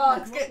 Oh,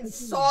 it's getting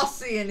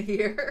saucy in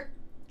here.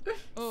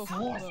 Oh, Oh, fuck.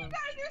 you guys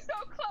are so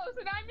close,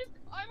 and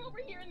I'm over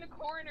here in the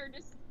corner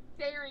just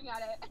staring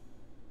at it.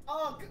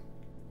 Oh,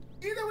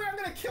 either way, I'm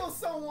gonna kill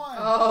someone.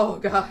 Oh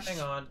gosh. Hang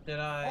on, did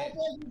I?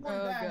 Oh, boy,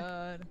 Oh, back.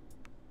 god.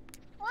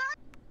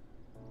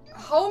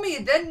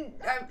 Homie,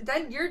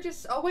 then you're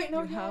just. Oh wait,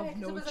 no, You yeah, have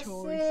 'cause no it was a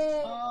choice.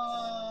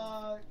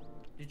 six.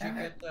 Did you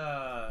get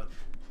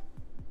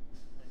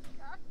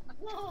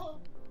No.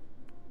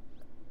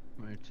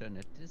 My turn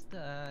is It was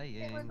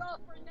dying. all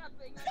for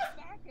nothing. I'm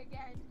back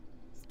again.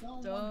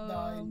 Someone Dumb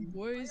died.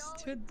 ways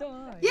to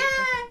die. Yeah,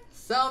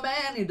 so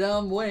many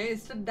dumb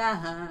ways to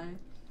die.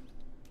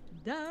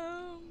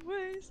 Dumb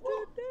ways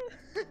to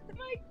die. Oh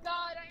my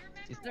god, I remember.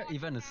 Is there watching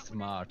even a that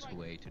when I was, smart like,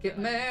 way to Get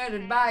die?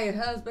 murdered by your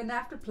husband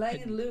after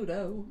playing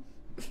Ludo.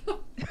 Dumb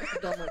way to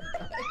die.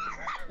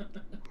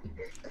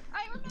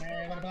 I remember.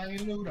 Man, I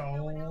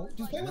Ludo.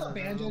 Just play with a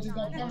banjo. Just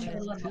go.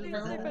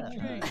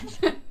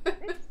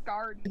 It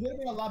scarred It me. would have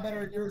been a lot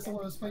better if you were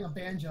someone who was playing a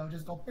banjo.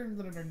 Just go. Bing,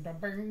 bing, bing,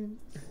 bing,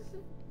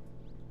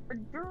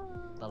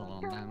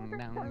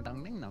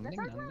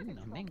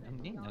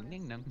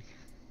 bing.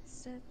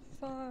 Set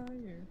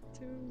fire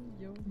to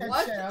your. That's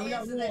What it, I only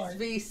got is this one.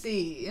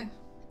 VC?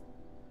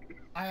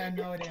 I have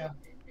no idea.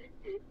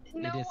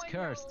 No It is one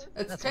cursed. knows.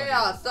 It's That's what it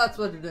chaos. is. That's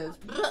what it is.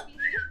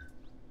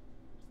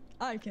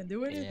 I can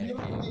do it. Yeah.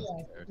 Beautiful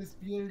chaos. It's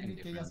beautiful Thank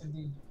you, chaos friend.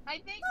 indeed. I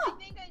think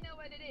I know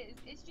what it is.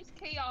 It's just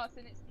chaos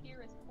in its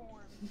purest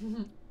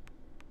form.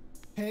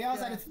 Chaos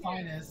Yeah. at its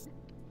finest.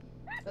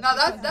 No,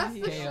 that's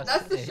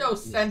Chaos the is- show yeah.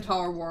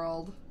 Centaur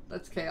World.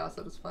 That's chaos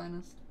at its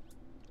finest.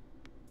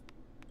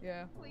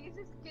 Yeah, Please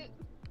just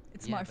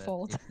it's Yeah, my but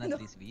fault. It's not No.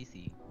 this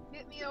VC.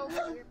 get me over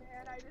here,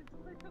 man. I just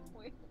want to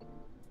win.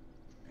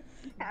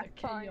 The Have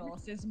fun.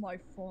 chaos is my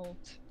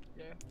fault.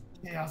 Yeah.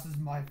 Chaos is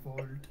my fault.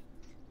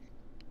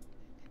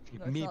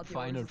 No, it's Me not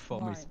final yours, it's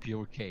form is mine.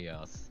 pure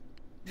chaos.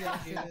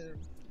 Yes, it is.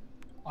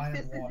 I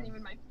This am isn't one.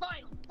 even my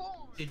final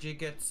form. Did you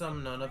get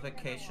some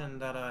notification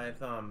that I've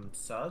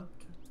subbed?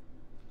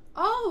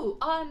 Oh,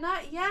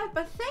 not yet,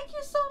 but thank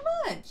you so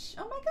much.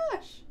 Oh my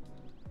gosh.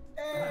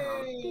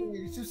 Hey,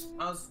 it's just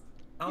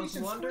I I You was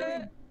should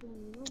wondering.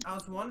 scream. I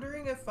was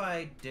wondering if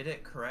I did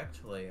it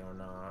correctly or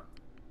not.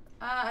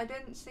 I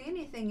didn't see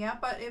anything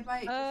yet, but it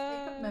might just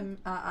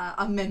take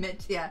a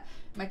minute. Yeah,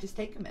 it might just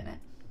take a minute.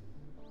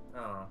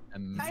 Oh.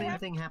 The same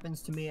thing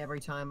happens to me every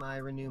time I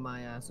renew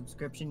my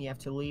subscription. You have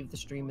to leave the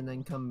stream and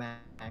then come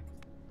back.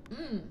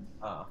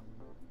 Oh.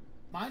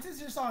 Mine's is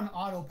just on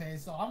auto pay,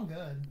 so I'm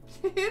good.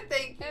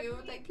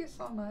 Thank you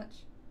so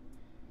much.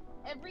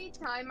 Every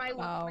time I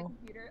look at my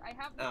computer, I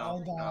have the Oh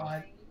screen god.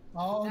 right.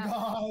 Oh That-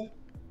 god.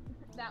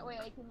 That way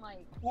I can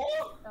like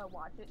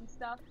watch it and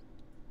stuff.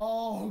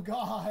 Oh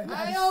god.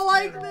 I don't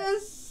like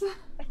this.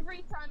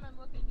 Every time I'm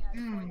looking at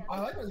it, I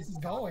like where this is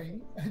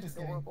going. Just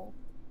kidding. adorable.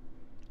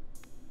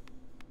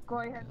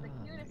 Goy has the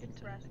cutest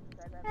expressions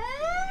I've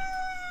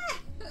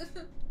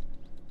ever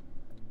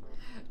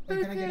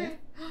Wait, can I get in?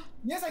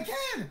 Yes, I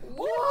can!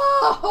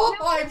 Whoa!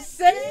 I'm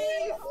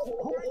safe!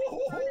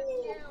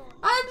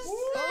 I'm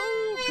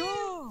safe!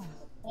 Go!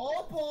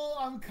 Opal,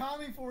 I'm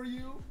coming for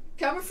you.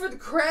 Coming for the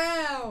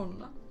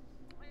crown.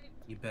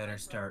 You better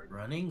start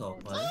running,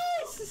 Opal.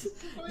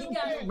 You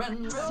gotta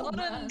run, run, Sudden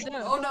run. death.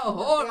 Oh no,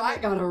 hold on, I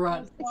gotta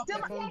run.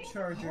 Stop my phone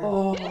charger.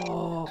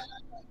 Oh.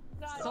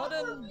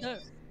 Sudden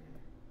death.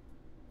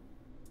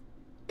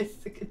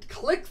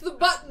 Click the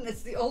button,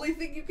 it's the only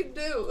thing you can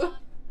do.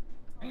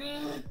 My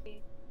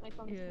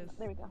phone is Yes.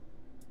 there we go.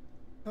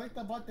 Click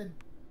the button.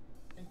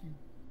 Thank you.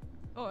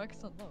 Oh,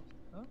 excellent love.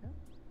 Okay.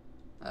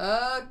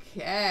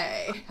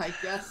 Okay, I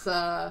guess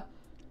right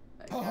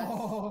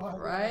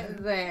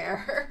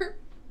there.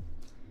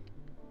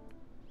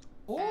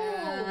 Oh,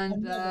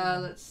 And another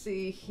one. let's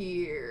see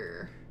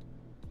here.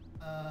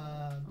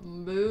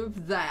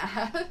 Move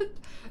that.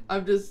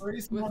 I'm just Very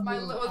with small my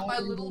move. with my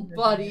I'll little remove it.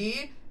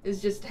 buddy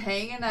is just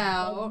hanging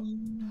out.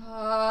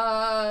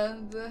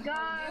 Do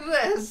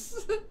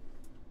this.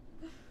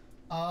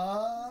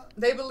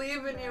 They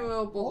believe in you,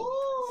 Opal.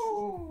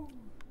 Oh.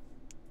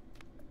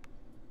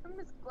 I'm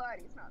just glad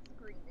he's not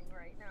screaming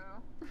right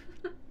now.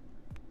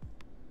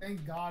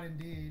 Thank God,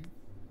 indeed.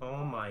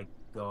 Oh my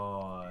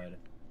god.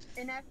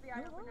 In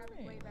FBI, open up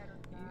is way better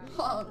than that.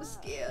 Oh, I'm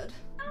scared.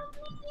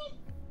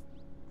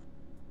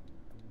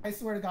 I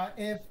swear to God,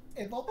 if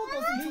Opal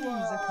goes into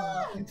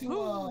a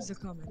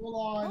full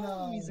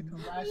on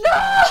rash,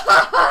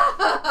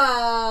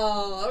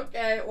 No!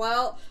 Okay,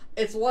 well,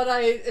 it's what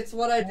I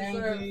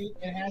deserve. Andy,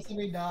 it has to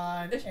be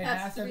done. It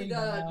has to be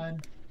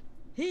done.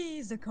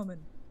 He's a coming.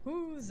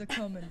 Who's a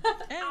coming?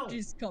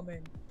 Angie's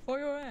coming for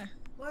your ass.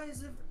 Why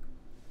is it?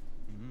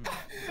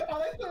 I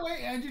like the way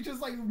Andrew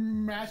just like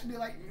mashed me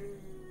like.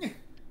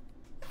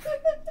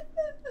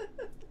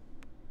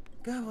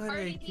 God, why do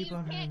Party they keep you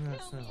on can't hurting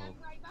kill me, myself?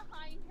 I'm right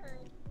behind her.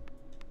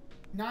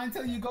 Not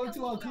until you go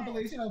to a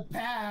compilation of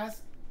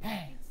pass.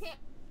 Can't.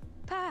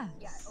 Pass.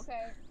 Yeah,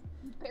 okay.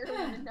 You barely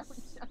even know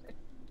each other.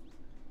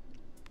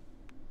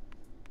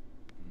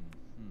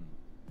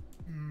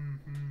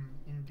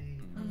 Indeed.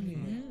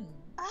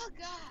 Oh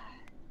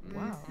god.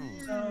 Wow.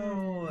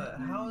 So,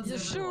 how's You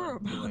sure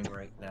everyone about doing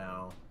right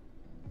now?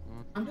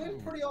 I'm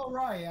doing pretty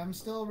alright. I'm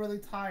still really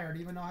tired,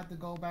 even though I have to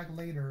go back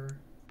later.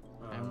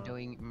 I'm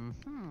doing.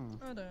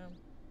 Oh damn.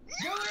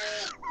 Do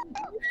it!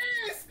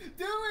 Yes!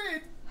 Do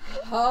it!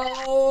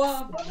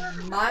 Oh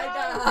my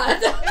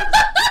God.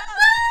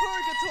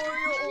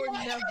 Purgatory or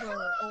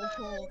never,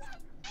 Opal.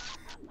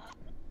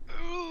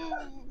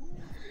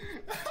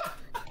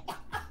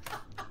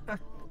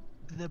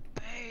 The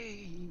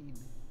pain.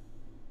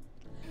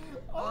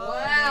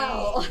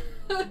 Wow.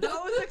 That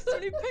was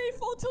extremely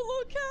painful to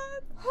look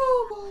at.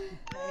 Oh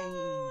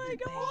Oh my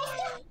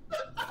god.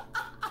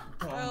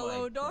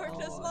 Hello,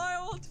 darkness, my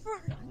old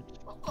friend.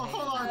 Oh,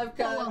 hold on. I've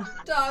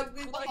got dog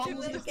me Like it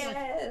was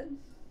again.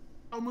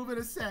 I'll move it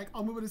a sec.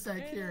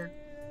 Here.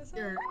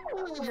 Here,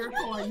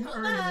 Koi, you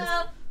earned this.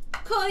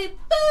 Koi,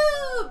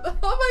 boom!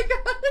 Oh my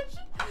gosh!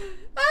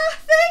 Ah,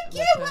 thank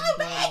you,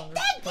 Bobby!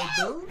 Thank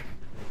you!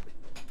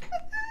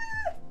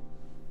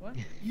 What?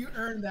 You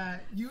earned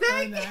that. You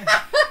Thank earned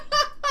that.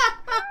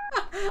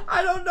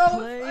 I don't know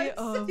Play if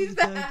I of see the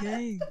that.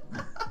 game.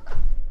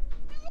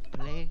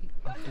 Play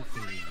of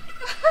the game.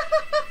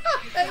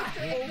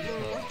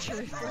 Overwatch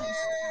your friends.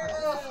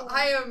 Oh,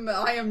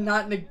 I am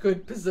not in a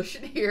good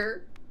position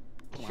here.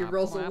 She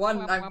rolls a 1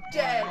 and I'm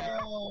dead.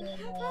 Oh,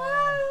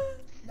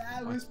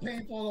 that was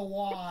painful to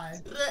watch.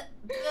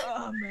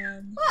 Oh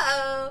man.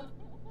 Uh-oh.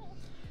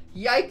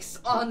 Yikes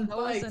on That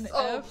was bikes. an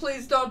Oh, F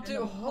please don't and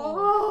do. a hole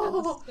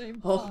Oh. at the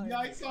same Oh. time.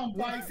 Yikes on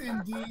bikes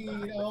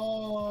indeed.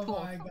 Oh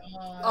my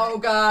god. Oh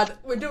God,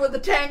 we're doing the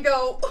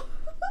tango.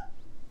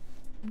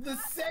 The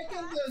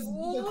second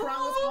the crown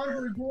was on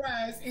her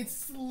dress, it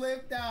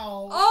slipped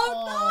out.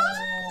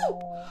 Oh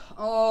no!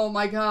 Oh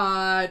my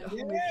God. Yes,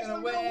 Who's I'm gonna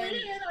gonna win? win.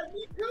 I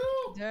need to.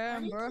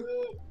 Damn, bro. I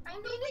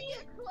need to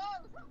get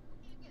close.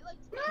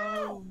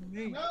 Oh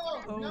me. No,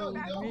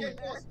 you don't get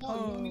close. No,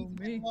 you don't need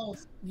to get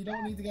close. You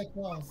don't need to get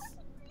close.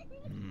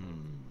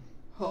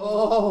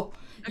 Oh,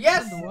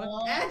 yes,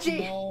 Excellent. Angie,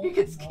 No, you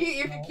can no,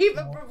 keep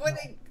no, it no, from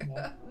winning.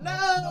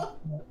 no,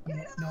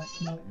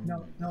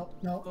 No. no.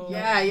 Oh,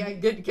 Yeah,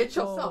 get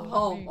yourself Oh,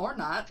 home me. or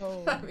not.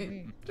 Oh, I mean,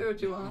 me. do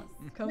what you want.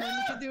 Come on,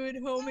 you can do it,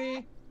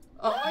 homie.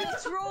 Oh my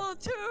Let's roll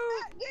two.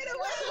 Get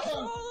Let's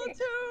roll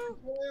two.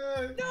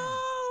 No.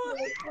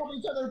 Let's help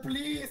each other,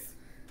 please.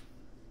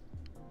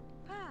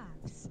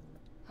 Pass.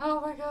 Oh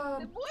my The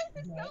god. voice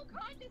is so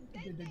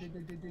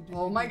condescending.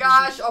 Oh my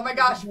gosh. Oh my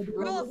gosh.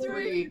 Roll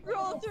three.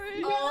 Roll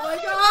three. Oh my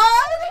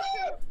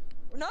god.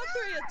 Not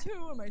 3 at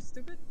 2. Am I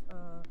stupid?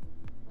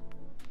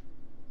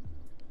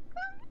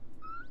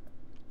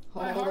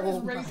 My heart is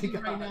Oh my racing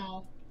right god.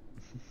 now.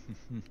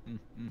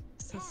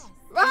 This is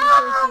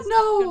Ah, this is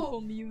no.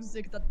 beautiful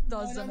music that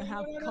doesn't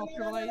have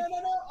copyright.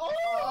 Oh!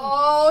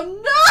 Oh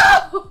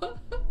no.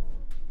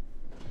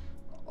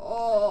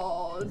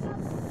 Oh, this is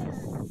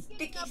a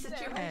sticky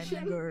situation.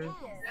 Anger.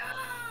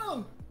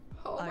 No!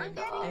 Oh my I'm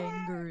god.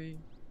 angry.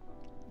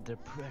 The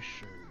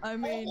pressure. I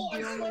mean, Oh, I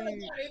the swear to only.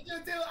 God, if you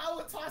do, I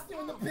will toss you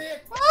in the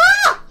pit.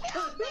 Ah!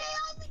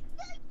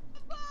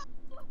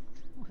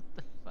 What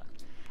the fuck?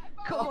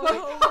 Come Oh on, my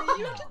homie, God.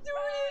 you can do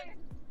it.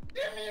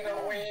 Give me the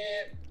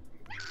win.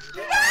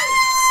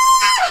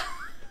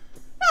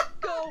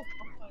 Go. Oh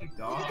my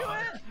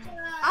god.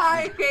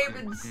 I came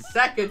in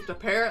second,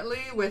 apparently,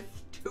 with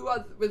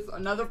with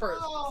another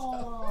person.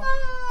 Oh.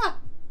 Ah!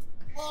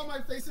 Oh,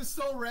 my face is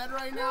so red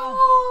right now.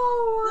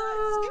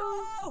 Oh,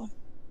 Let's go.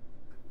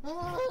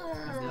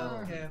 Oh.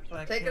 Okay, if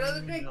I Take can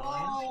another drink. join.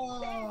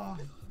 Oh.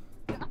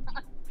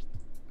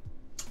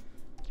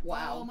 Oh,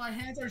 wow. my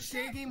hands are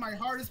shaking, my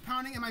heart is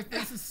pounding, and my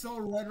face is so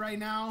red right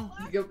now.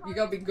 You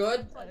gonna be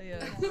good?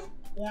 Yeah.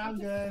 Yeah, I'm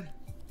good.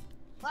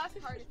 Last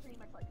card is pretty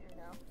much like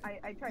Uno.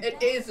 I tried. It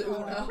to- is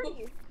Uno.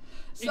 Pretty.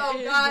 So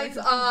It is guys,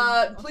 going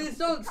to be- please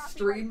don't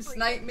stream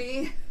snipe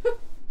me.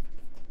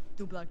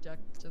 Do blackjack.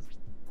 Just.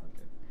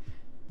 Okay.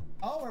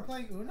 Oh, we're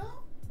playing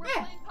Uno? We're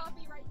Yeah. playing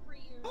copyright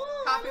free Uno.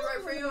 Oh,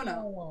 Copyright free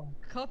Uno.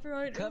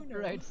 Copyright.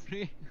 Copyright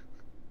free.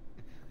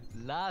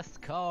 Last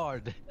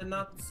card. And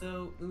not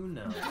so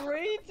Uno.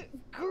 Great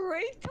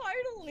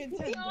title, To be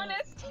Nintendo.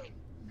 honest,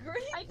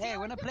 Great. I feel Hey, like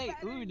wanna the play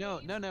better Uno?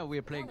 name- No,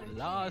 we're playing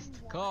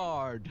last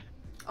card.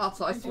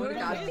 Also, I swear to We're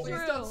God, in please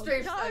Israel. don't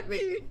stream snipe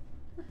me.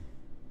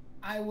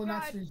 I will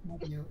not God. stream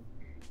snipe you.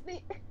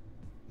 They,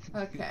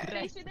 Okay.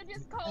 they should have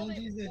just Oh, called it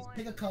Jesus. one.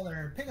 Pick a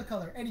color. Pick a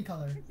color. Any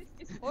color.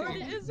 Or the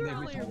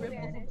Israeli Never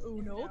ripoff mind. of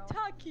Uno,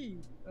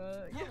 Taki. Yeah.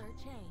 Color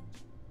change.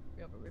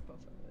 We have a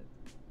ripoff of it.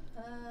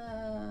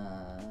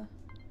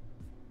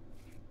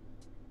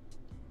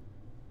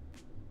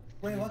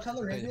 Wait, what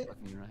color is Very it?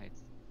 fucking right.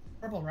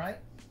 Purple, right?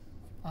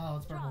 Oh,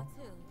 it's Draw purple.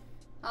 2.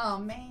 Oh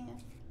man.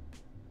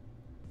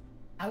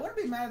 I wouldn't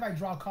be mad if I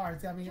draw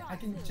cards. I mean, I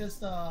can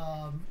just,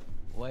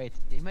 Wait,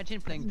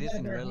 imagine playing this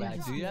in Yeah, real but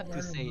life. Do you have to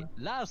it's- say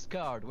last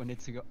card when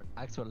it's your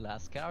actual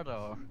last card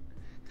or?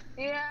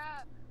 Yeah.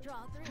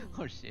 Draw 3.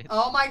 Oh shit.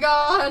 Oh my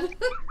God.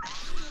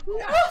 No.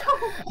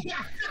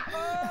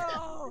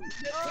 Oh!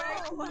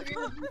 Tag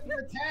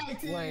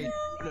team. Wait,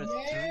 plus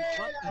Yeah. 3?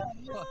 What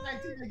the fuck?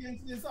 Tag team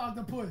against this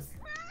octopus.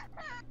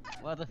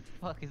 What the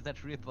fuck is that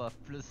ripoff?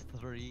 Plus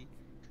 3?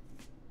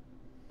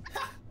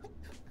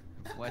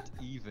 What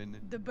even?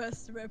 The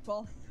best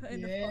ripoff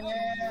in the fucking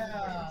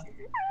Yeah.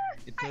 universe.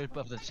 It's a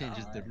ripoff that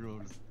changes the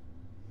rules.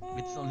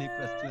 It's only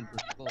plus 2 and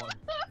plus 4.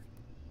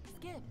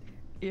 Skip.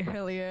 Yeah,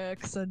 hell yeah,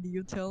 and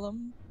you tell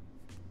him.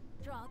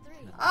 Draw 3.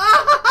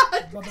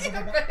 Ah,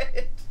 damn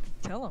it.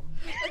 Tell him.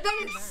 And then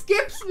it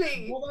skips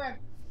me. Go back.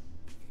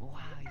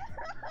 Why?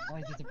 Why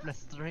is it a plus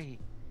 3?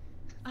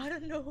 I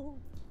don't know.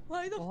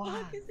 Why the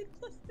Why? fuck is it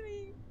plus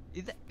 3?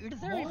 Is there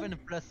What? even a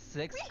plus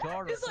 6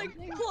 card or It's like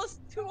something? plus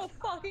 2 of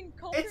fucking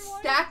copyright. It's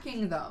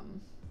stacking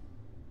them.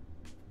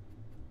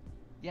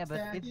 Yeah, but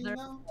is Stacking there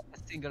them? a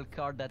single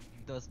card that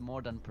does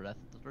more than plus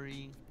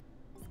 3?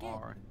 Skip.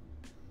 Or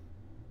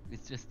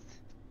it's just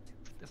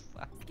what the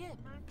fuck? Skip.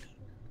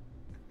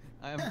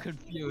 I am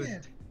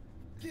confused.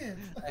 Give.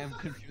 I am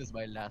confused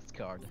by last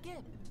card.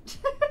 Skip.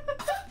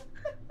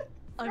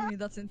 I mean,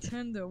 that's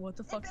Nintendo. What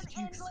the fuck It's did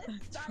an you endless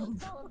expect from them?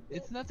 cycle.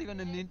 It's not even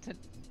a Nintendo.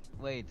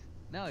 Wait,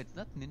 no, it's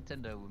not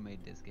Nintendo who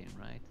made this game,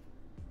 right?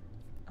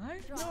 I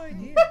have no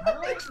idea. I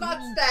don't It's not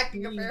think,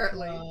 stacking,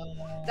 apparently.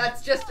 uh,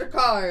 That's just a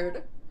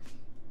card.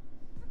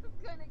 I'm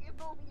gonna give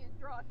Homie a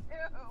draw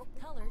too.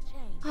 Color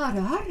change.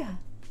 Hara hara.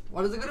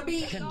 What is it gonna be?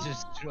 You can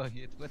destroy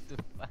it. What the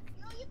fuck?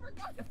 No, you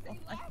forgot to say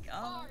my last God.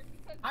 card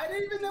because I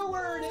didn't even know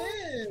where it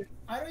is.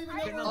 I don't even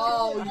know where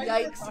Oh, it is.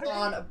 yikes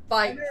on a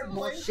bite, never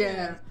played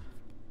Moshe.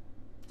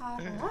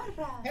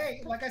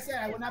 Hey, like I said,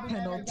 I would not be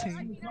mad if I got Penalty. so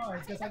many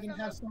cards because I can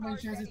have so many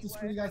chances to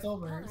screw you guys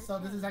over. So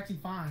this is actually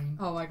fine.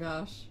 Oh my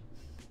gosh.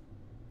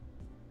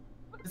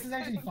 This is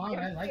actually fine.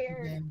 I like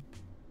the game.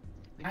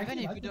 I Even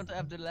actually if like you this don't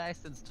have the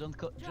license, don't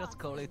just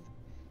call it.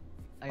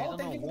 I Oh, don't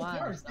thank know you for the why or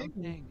cards, thank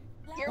you. something.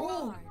 Black You're Ooh. card.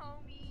 welcome,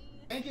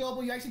 Homie. Thank you,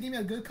 Opal. You actually gave me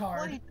a good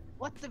card. Wait,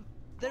 what the?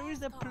 There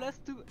is a plus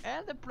 2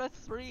 and a plus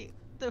 3.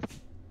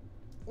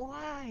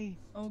 Why?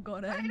 Oh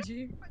god, I don't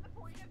Angie. know what the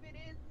point of it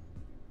is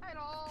at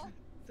all.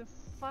 The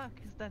fuck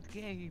is that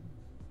game?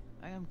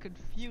 I am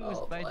confused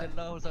Oh, by the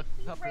boy. laws of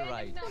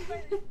copyright. Random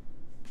numbers.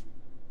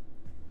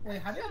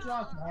 Wait, how do you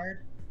draw a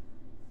card?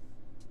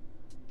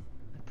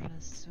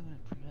 +2 and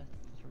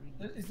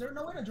 +3. Is there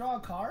no way to draw a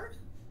card?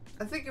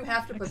 I think you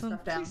have to put Excellent.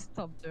 stuff down. Please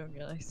stop doing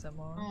it,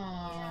 ASMR.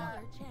 Aww.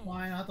 Color change.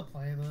 Fine, I'll have to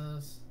play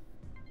this.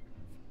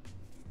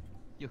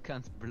 You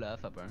can't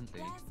bluff apparently.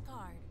 Last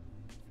card.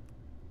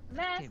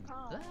 Last Game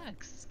call.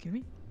 sucks. Excuse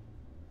me?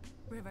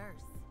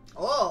 Reverse.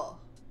 Oh.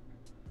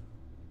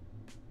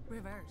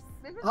 Reverse.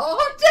 This is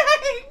Oh,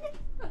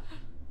 dang!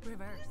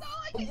 Reverse.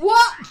 all I can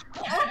What?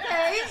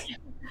 Okay.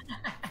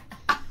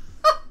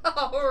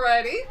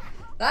 Alrighty.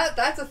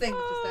 That's a thing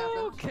that just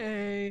happened.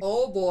 Okay.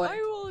 Oh boy. I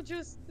will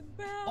just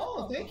bow.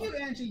 Oh, thank you,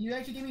 Angie. You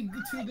actually gave me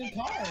two good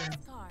cards.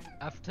 Last card.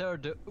 After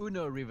the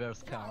Uno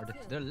reverse card,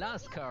 the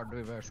last card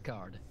reverse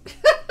card.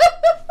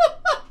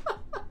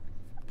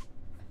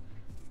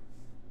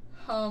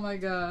 Oh my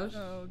gosh.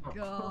 Oh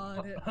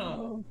god.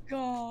 Oh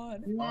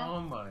god. Oh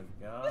my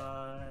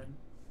god.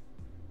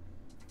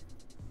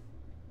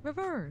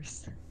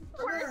 Reverse.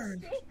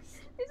 Worst game.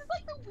 This is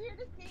like the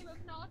weirdest game of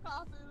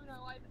knockoff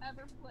Uno I've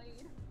ever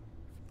played.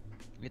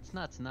 It's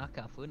not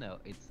knockoff Uno,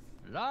 it's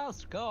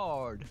last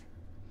card.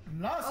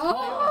 Last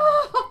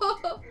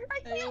Oh. I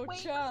Hey, can't yo, wait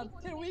for chat, people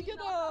to can give we me get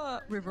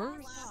knockoff a Uno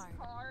reverse? last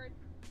card.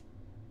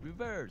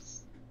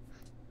 Reverse.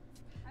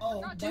 I Oh,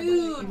 forgot by to the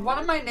way, Dude, one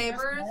of my last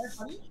neighbors.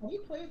 card- How do you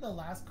play the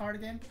last card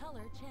again?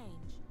 Color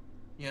change.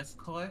 Yes,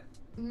 Clay?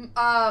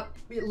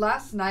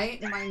 Last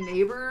night my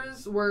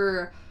neighbors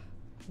were,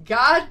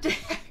 god damn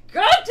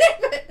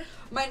it!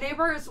 My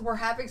neighbors were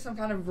having some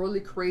kind of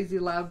really crazy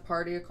loud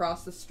party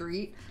across the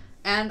street,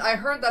 and I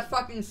heard that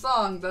fucking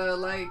song, the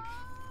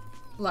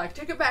like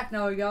take it back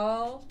now,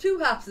 y'all. 2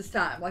 hops this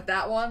time, like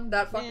that one,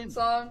 that fucking Man.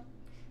 song.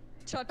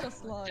 Cha-cha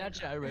slide.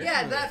 Cha-cha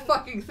Yeah, that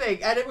fucking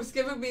thing, and it was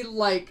giving me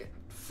like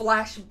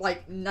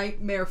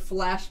nightmare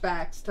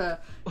flashbacks to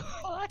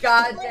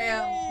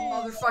goddamn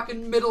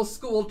motherfucking middle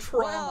school Wow,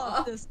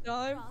 trauma. this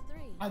time. Draw 3.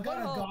 I got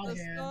a Wow, god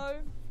this hand.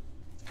 time.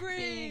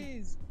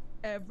 Freeze!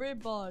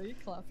 Everybody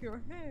clap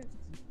your hands.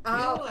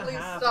 Oh, You please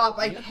have- stop!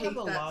 I you hate have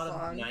a that lot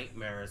song. of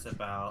nightmares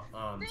about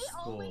They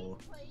school.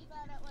 always play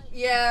that at like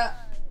Yeah.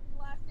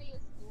 last day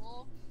of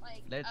school.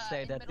 Like Let's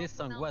say in that middle this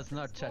song school, was not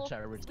elementary school. Cha-cha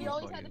We originally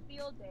always for had you. a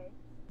field day,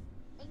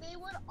 and they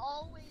would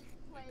always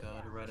play.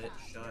 God, that Reddit,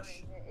 during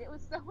shush. It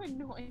was so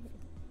annoying.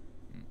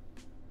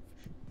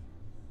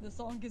 The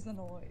song is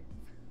annoying.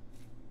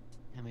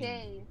 I mean,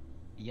 Okay.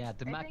 yeah,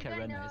 the I think I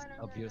Macarena know, is I know,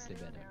 obviously I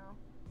know better. now.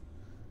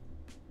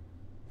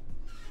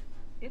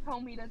 If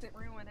homie doesn't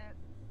ruin it,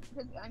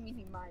 because I mean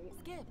he might.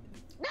 Skip.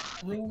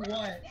 Ruin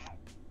what?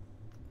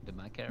 The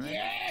Macarena?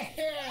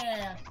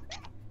 Yeah!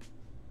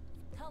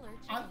 Color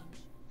I'm- change.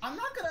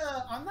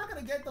 I'm not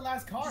gonna get the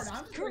last card.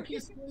 I'm just gonna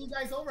keep screwing you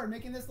guys over,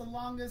 making this the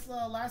longest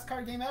last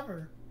card game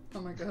ever.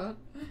 Oh my god.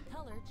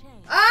 Color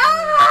change.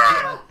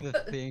 Ah! The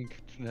thing,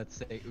 do not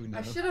say Uno.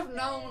 I should have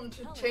known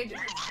to change it.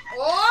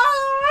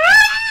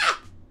 Oh!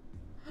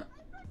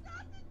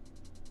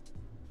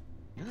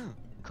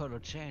 Color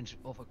change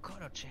over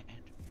color change.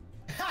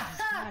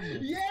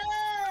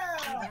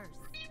 Yeah!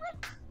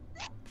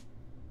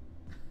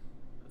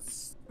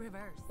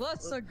 Reverse.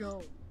 Let's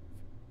go.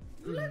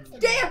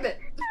 Damn it!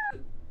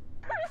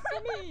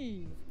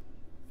 Simi.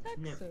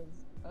 Texas.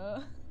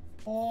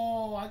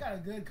 Oh, I got a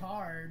good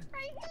card. I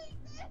hate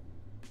this.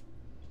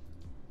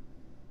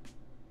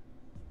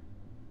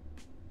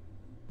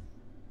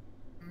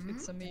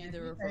 It's a me, the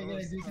Are you gonna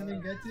reverse. do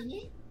something good to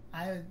me?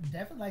 I would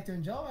definitely like to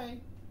enjoy.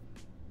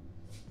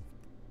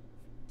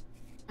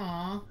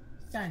 Aw,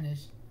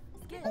 Spanish.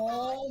 Skip.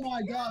 Oh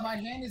my god, my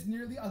hand is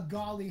nearly a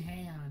godly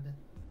hand.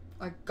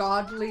 A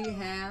godly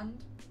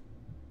hand.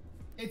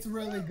 It's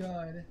really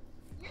good.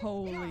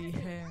 Holy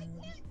hand.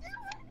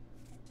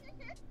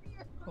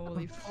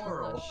 Holy flesh.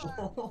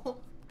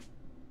 Horrible.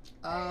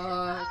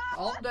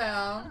 Calm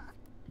down.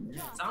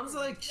 Sounds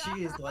like she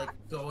is like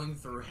going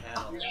through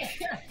hell.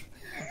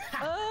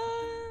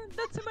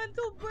 That's a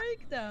mental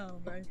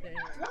breakdown right there.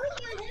 What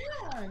is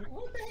my hand?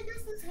 What the heck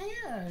is this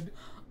hand?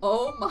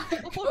 Oh my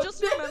Well,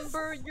 just goodness.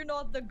 remember, you're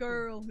not the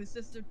girl who's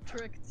just a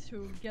trick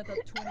to get a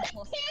 20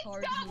 plus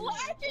card Stop move.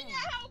 laughing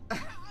at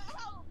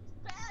how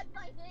bad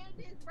my hand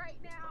is right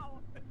now.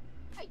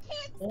 I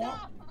can't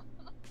stop.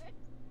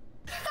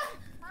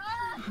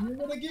 You're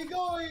gonna keep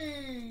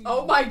going.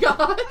 Oh my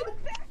god.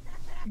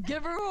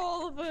 Give her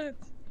all of it.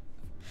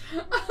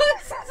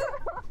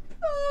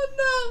 Oh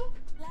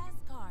no.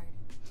 Last card.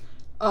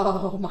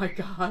 Oh my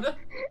god.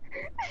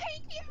 I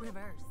hate you.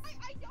 Reverse.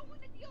 I don't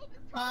want to deal with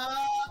this.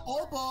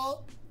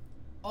 Opal.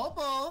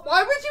 Opal.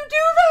 Why would you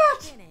do that?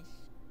 Finish.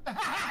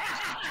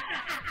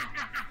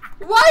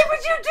 Why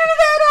would you do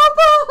that,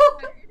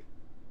 Opal?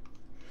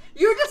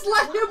 You just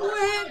let him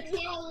win.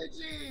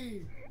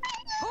 Technology.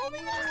 Homie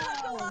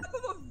has the laugh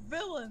of a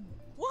villain.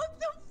 What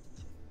the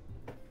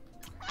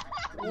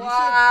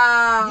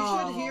Wow.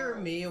 You should hear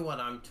me when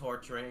I'm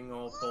torturing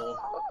Opal.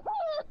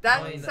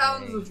 That I know.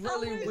 sounds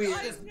really It's It's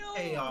weird. just know.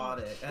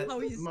 chaotic. How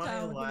he's My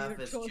down laugh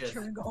here is just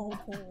torturing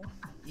Opal.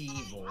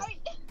 evil.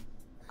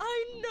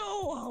 I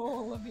know how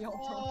all of y'all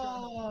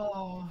talk.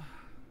 Oh.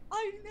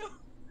 I know.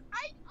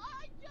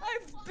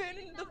 I've just been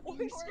in the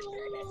wanted voice to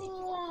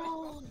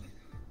Oh.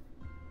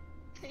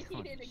 He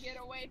needed to get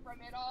away from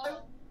it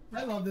all.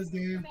 I love this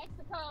game.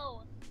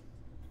 Mexico.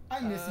 I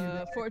miss you,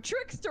 guys. For a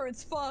trickster,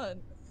 it's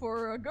fun.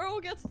 For a girl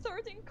who gets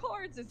 13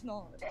 cards, it's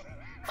not.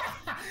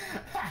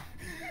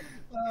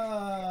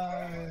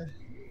 Wow,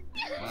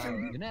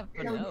 you never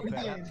yeah, we know. did.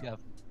 Perhaps you have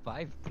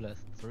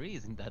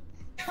 5+3s in that.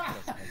 plus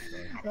 5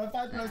 card.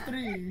 5 plus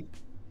 3.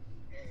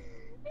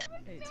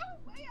 Eight. No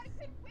way I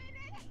could win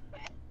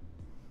it.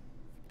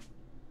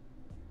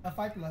 A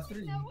 5 plus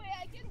 3. No way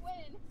I could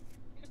win.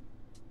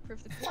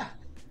 Perfect.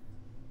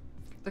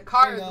 The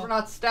cards go. were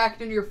not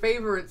stacked in your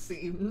favor, it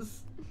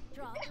seems.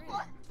 Draw 3.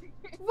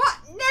 What?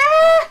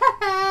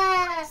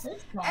 No!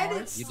 6 And it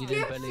cards. You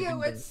didn't skips believe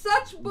you. in It's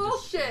such in the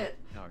bullshit.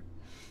 card.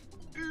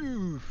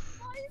 Oof.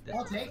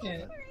 I'll take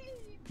it.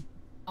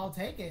 I'll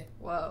take it.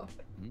 Whoa.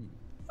 Mm.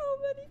 So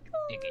many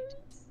cards. Take it.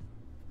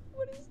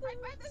 What is I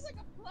that? bet there's like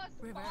a plus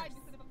Reverse. 5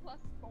 instead of a plus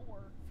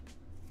 4.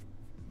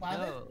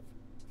 No.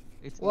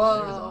 It's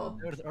Whoa.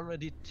 there's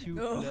already 2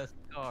 Oh. plus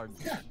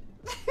cards.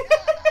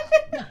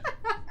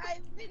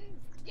 I've been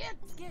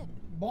skipped. Skip.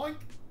 Boink.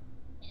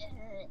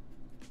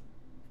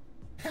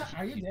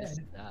 Are you You dead?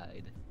 just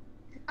died.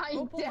 I'm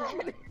Oh,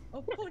 dead.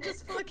 Oh,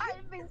 just fucking.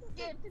 I've been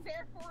skipped,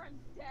 therefore I'm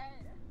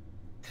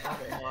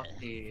dead.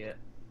 Lucky.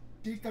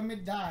 She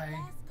commit die.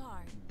 Last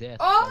card. Death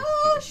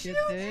Oh, by skip.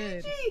 shoot,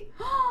 did. Gigi.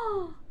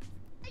 Oh,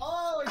 it's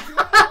oh my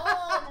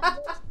God.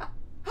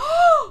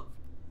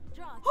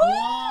 Draw 2.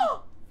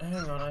 Oh!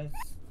 Hang on,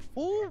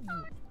 Ooh.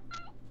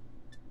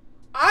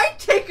 I'm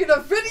taking a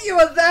video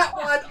of that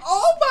one.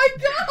 Oh my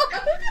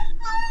god!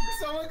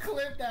 Someone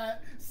clip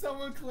that.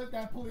 Someone clip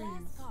that, please.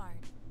 Last card.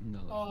 No.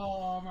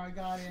 Oh my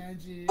God,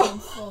 Angie. I'm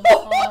so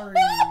sorry.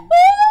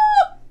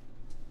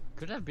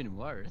 Could have been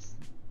worse.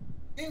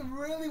 It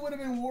really would have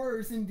been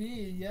worse,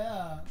 indeed.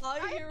 Yeah. I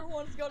hear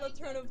one's got a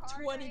turn of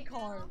Card 20 right now.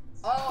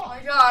 cards. Oh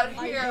my god,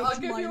 I here, hate I'll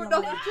give my you life.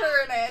 another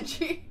turn,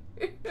 Angie.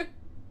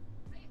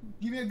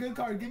 Give me a good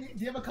card. Do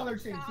you have a color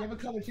change? Do you have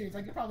a color change?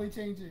 I could probably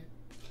change it.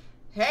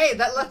 Hey,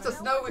 that lets us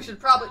know we should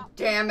probably,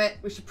 damn it,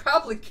 we should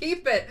probably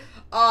keep it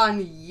on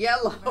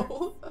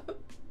yellow.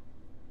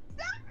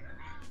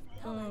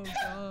 Oh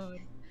god.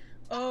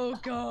 Oh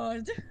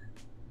god.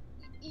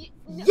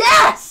 No,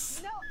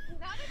 Yes! no,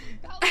 not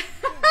if color.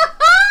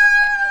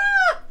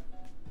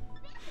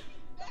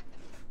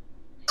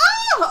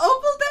 Ah,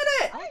 Opal did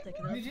it! I'll take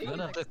it out. GG. None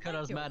of the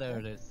colors Thank you.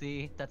 matter.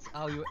 See, that's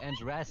how you end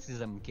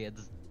racism,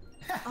 kids.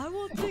 I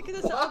will take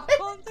this out of What?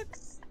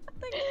 context.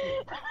 Thank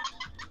you.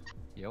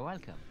 You're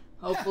welcome.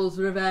 Opal's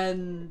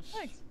revenge.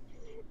 Thanks.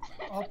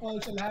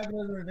 Oppo shall have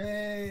his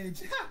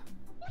revenge.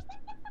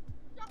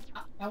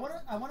 I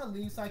wanna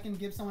leave so I can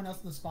give someone else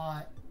the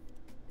spot.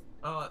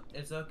 Oh,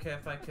 it's okay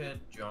if I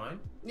could join?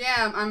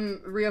 Yeah,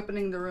 I'm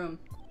reopening the room.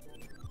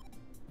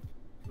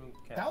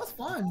 Okay. That was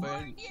fun.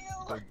 Very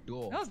good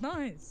door. That was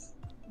nice.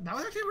 That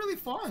was actually really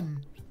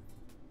fun.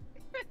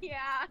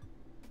 Yeah.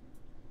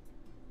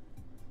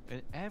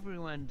 And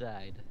everyone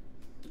died.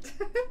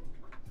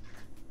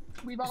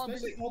 We've all been.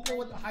 Especially Oppo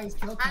with the highest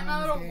kill I'm count in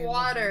out this of game.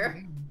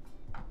 water.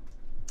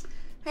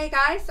 Hey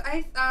guys,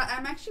 I'm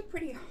actually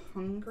pretty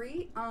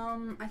hungry.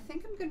 I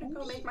think I'm gonna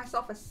go make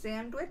myself a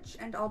sandwich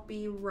and I'll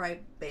be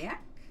right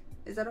back.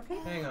 Is that okay?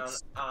 Hang on,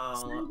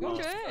 I'll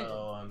Okay.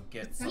 also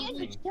get something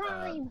to eat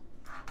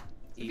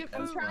Good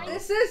as food. well.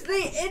 This is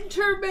the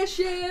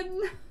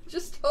intermission.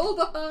 Just hold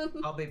on.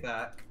 I'll be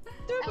back.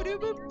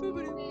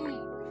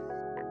 Doobadoo-boop-boobadoo-boop.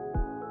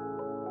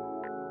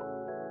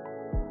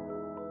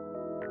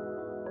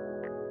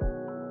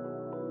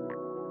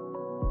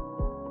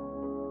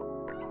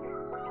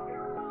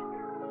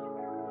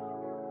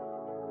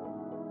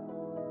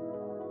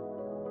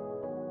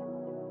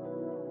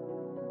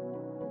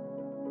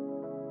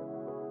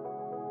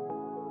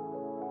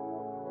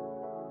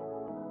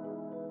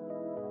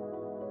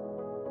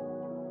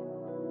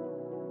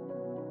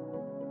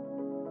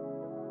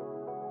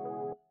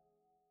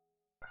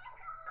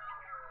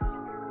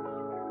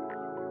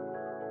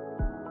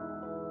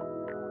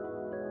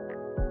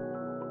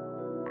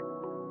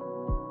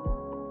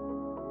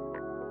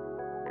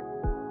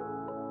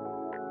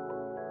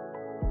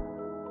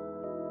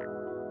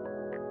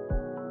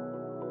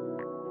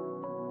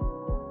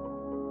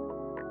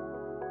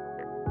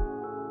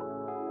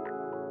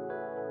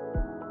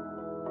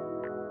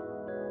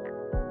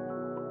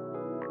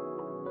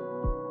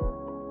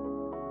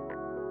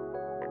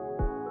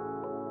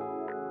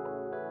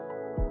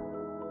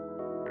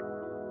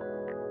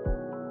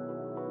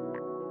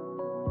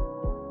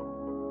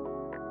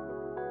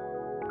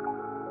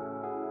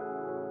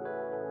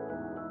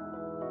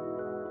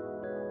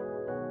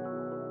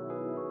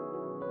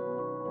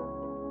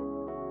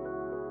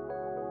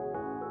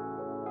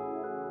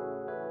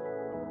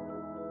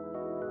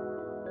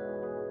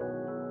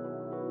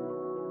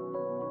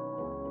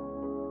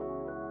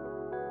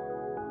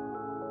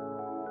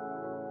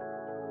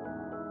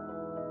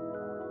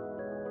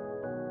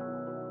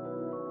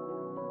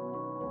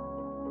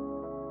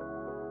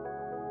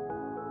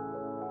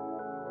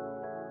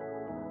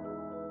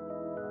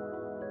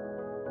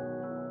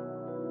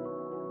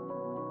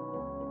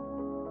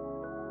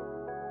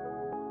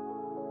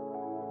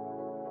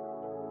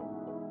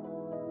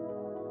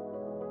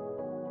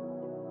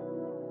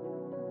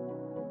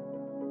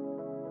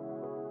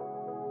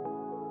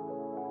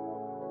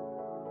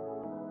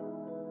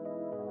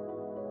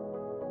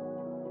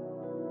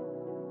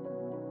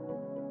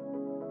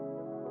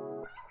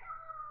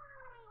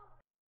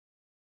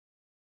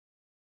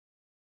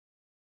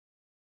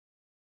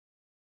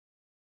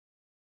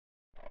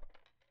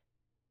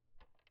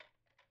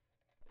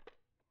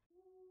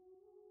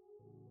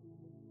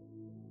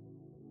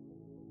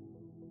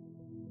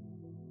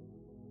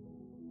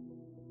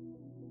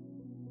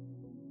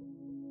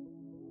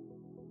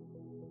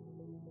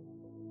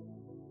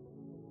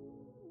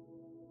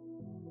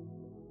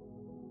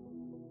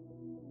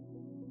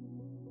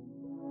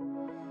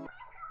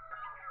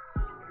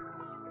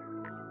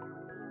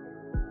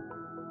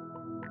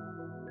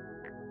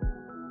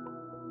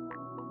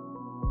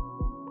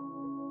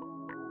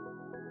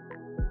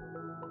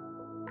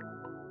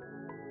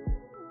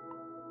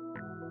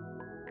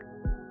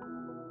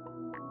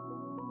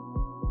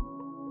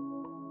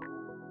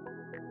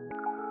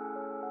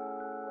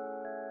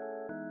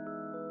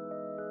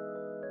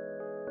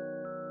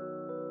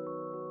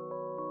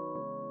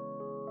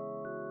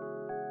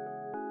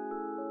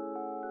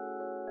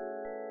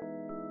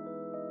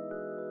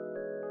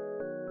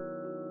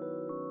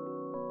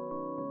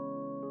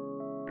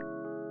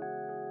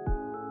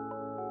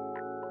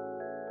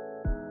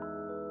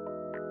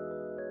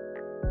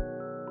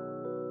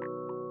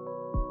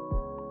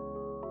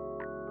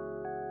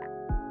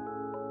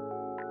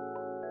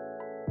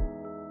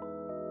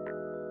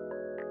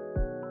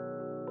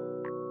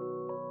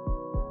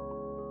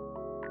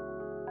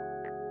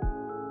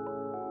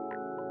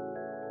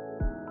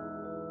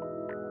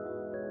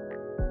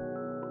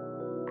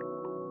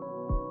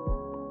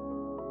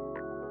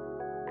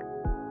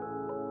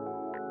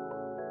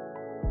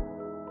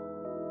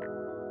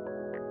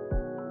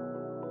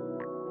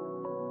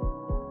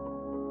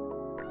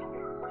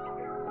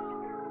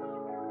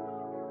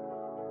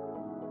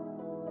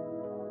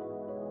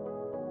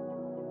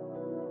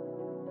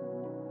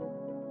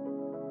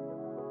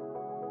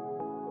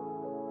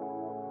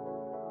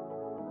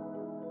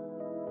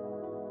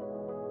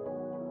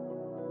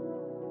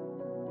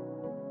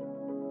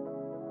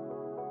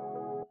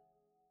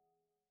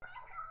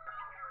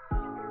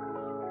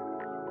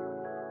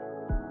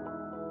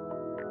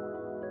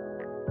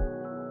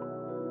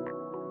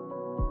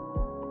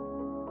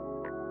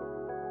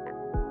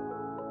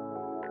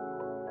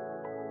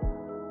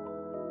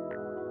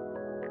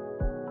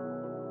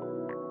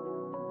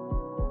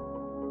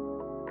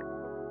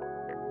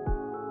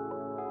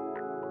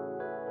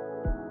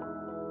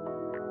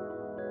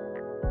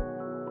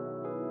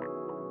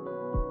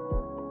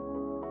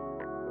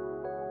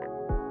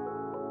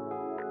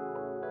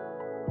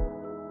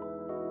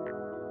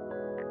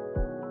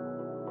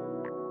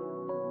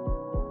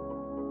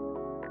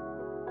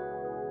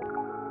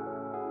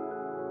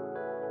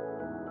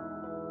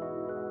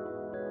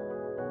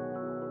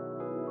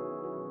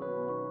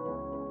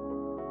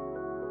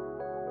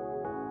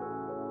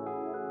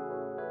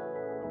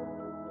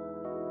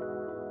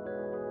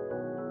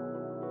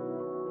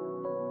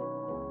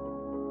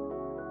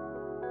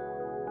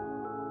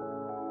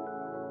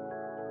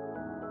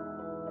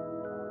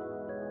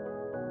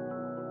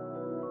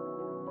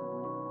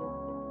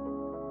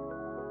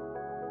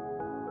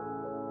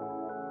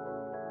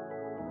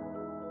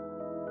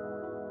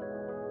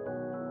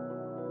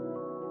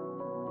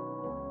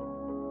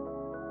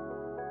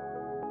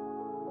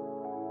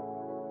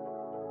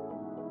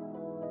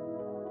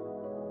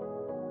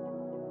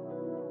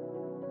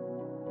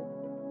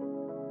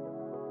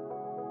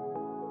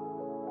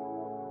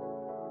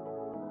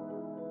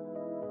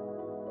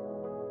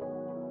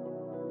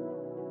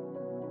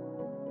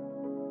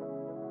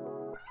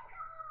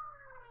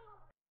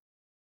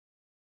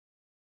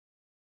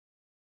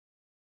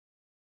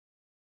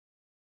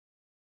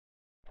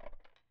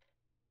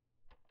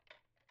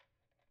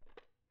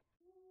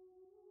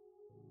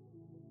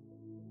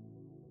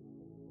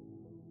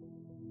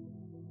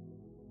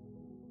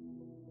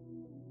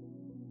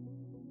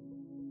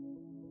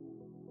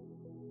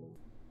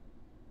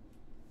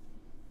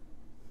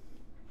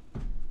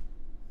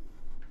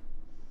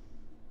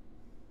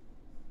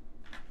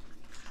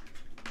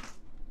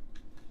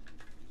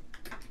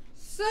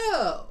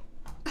 So.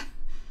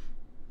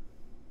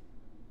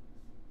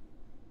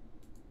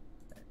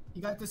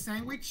 You got the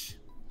sandwich?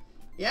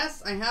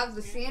 Yes, I have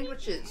the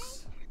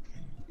sandwiches.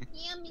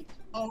 Yummy.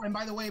 Oh, and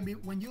by the way,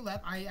 when you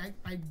left, I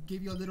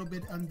gave you a little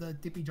bit on the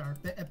dippy jar.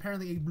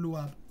 Apparently, it blew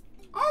up.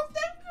 Oh,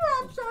 thank you.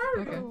 I'm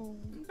sorry. Okay.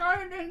 I'm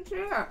sorry I didn't see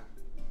it.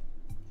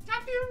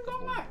 Thank you so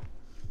much.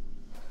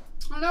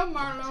 Hello,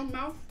 Marlo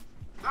Mouth.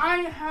 I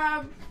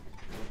have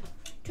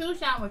 2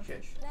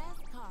 sandwiches.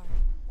 Last card.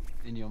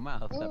 In your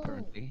mouth,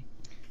 apparently.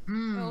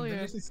 Hell yeah.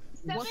 Delicious.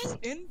 What's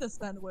in the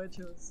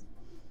sandwiches?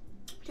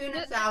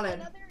 Tuna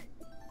salad.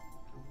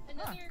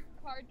 Another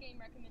card game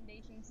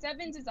recommendation.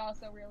 Sevens is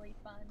also really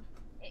fun.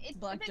 It's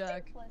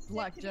Blackjack. a bit simplistic,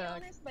 Blackjack. to be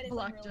honest, but it's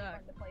really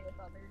Blackjack. fun to play with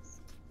others.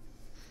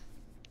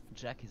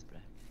 Jack is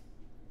black.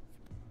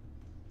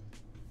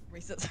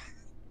 Racist.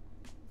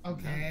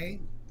 Okay.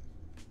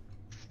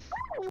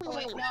 Oh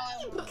wait, no,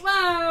 I won't.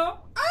 Wow.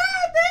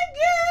 Oh, thank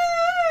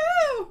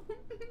you.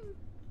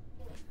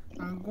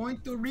 I'm going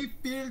to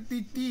refill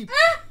the tip.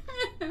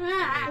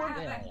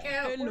 Thank you.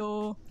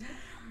 Hello.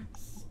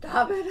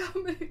 Stop it,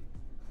 Omi.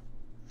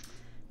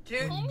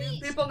 Do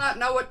people not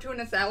know what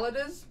tuna salad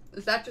is?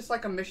 Is that just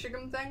like a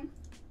Michigan thing?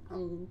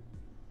 Oh.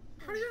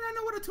 How do you not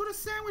know what a tuna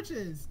sandwich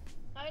is?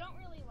 I don't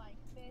really like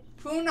fish.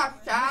 Tuna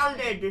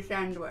salad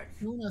sandwich.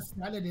 Tuna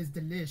salad is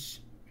delish.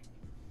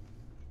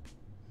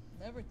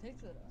 Never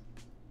takes it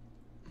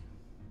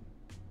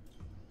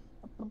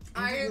up.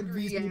 I It's a good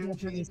agree, reasonable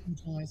for Angie. this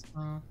sometimes,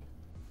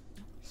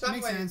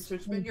 Sunways, sense.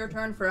 it's been your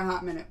turn for a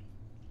hot minute.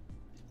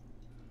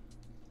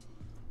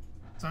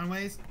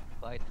 Sunways?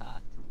 Quite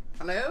hot.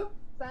 Hello?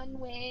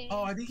 Sunway.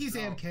 Oh, I think he's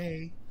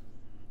AFK.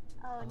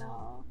 Oh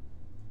no.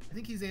 I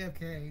think he's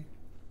AFK.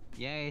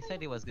 Yeah, he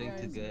said he was going Where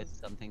to is get this?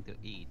 something to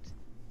eat.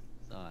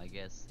 So I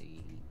guess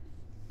he...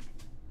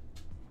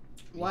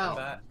 Wow.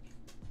 Back.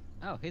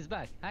 Oh, he's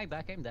back. Hi,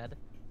 back. I'm dead.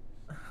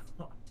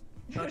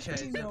 Okay,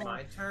 is it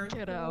my turn?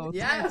 Get out.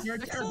 Yes. Your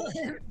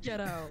turn. Get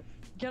out.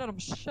 Get out. I'm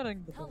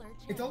shutting the door. Color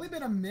change. It's only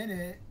been a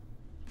minute.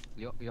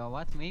 You're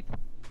what, Meep?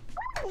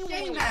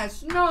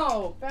 Seamus,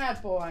 no,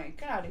 bad boy,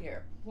 get out of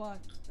here. What?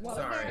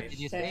 Sorry. Did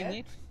you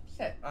say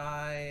Sit. Meep? Sit.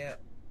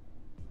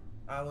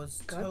 I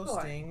was Good boy.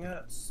 toasting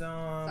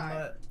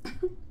Sorry.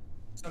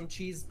 some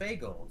cheese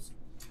bagels.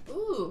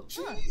 Ooh.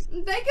 Jeez.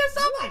 Thank you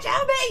so much,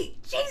 Obi!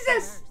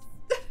 Jesus!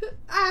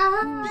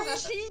 Ah, no!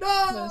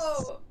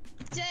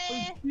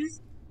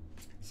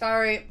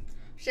 Sorry.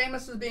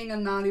 Seamus was being a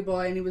naughty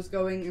boy and he was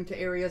going into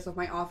areas of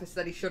my office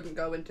that he shouldn't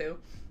go into.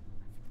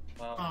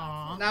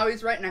 Aw. Now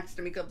he's right next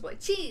to me, good boy.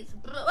 Cheese!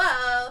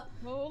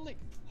 Whoa.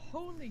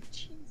 Holy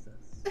Jesus.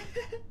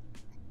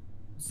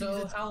 So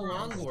Jesus how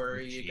long Christ. were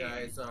you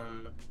guys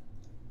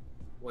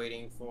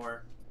waiting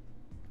for?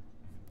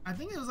 I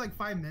think it was like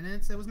 5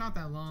 minutes. It was not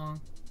that long.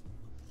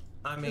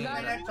 I mean,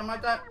 Something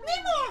like that.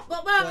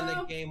 when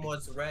the game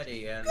was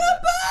ready and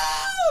Good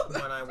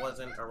when I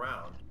wasn't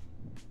around.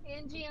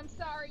 Angie, I'm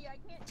sorry. I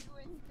can't do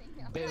anything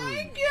else. Boom.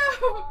 Thank you!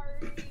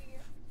 Sorry.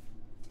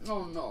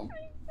 Oh no. I'm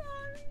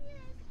sorry,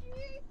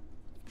 Angie.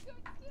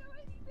 Couldn't do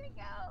anything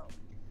else.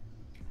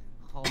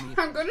 Homie,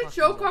 I'm gonna fucking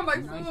choke on my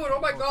nice food, oh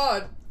my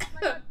god. Oh my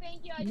god,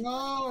 thank you. I did No!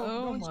 Oh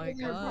don't my show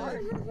your God.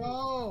 card.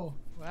 No!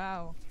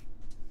 Wow.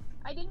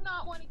 I did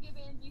not want to give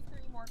Angie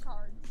 3 more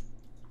cards.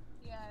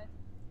 Yeah,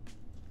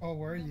 Oh,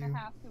 where are I'm you? gonna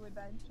have to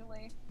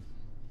eventually.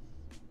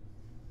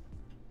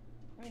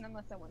 I mean,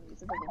 unless I want to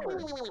use a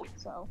bigger word,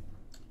 so.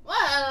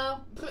 Whoa.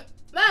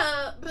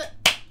 I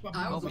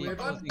was Homie, a you're weird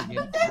one. closing it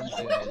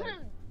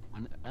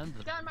and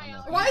the- Got my and the-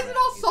 allergy. Why is it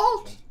all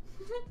salt?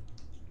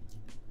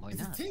 Why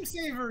It's not? Team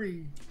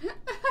Savory!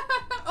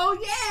 Oh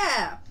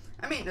yeah!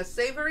 I mean a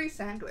savory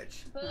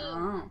sandwich.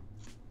 Oh.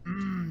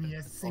 Mmm,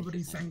 yes,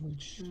 savory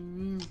sandwich.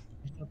 Mm. I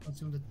shall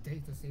consume the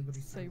taste of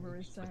savory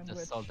Savory sandwich. With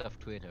the sandwich. salt of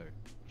Twitter.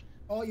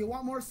 Oh, you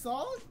want more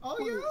salt? Oh,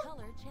 yeah?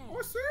 Color change.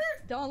 More sir?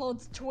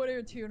 Download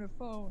Twitter to your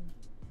phone.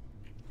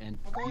 And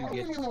Okay, you I'll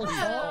get give you more free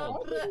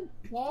salt.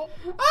 salt. Salt?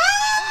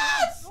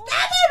 Ah! Stop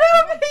it,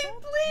 Obi,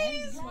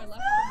 please! My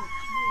laptop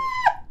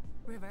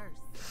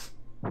Reverse.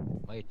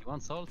 Wait, you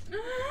want salt? Thank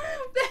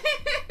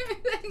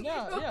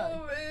Yeah, you. yeah.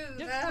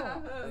 Get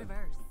salt.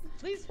 Reverse.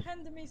 Please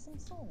hand me some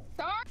salt.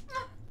 Sorry.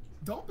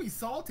 Don't be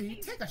salty.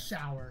 Take a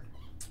shower.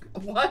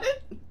 What?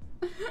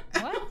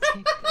 What?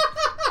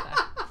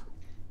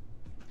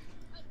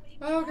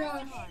 Oh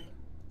gosh.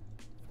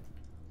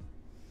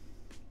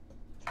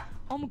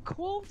 I'm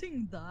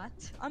quoting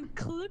that. I'm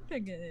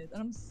clipping it and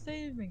I'm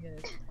saving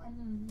it.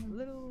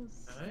 Little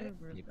Alright.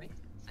 server Keep thing. it,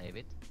 save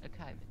it,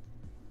 archive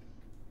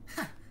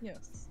it.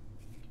 Yes.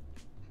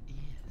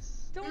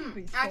 Yes. Don't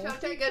be I salty. shall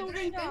take a Go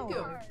drink, thank you.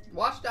 shower.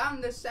 Wash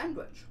down this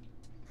sandwich.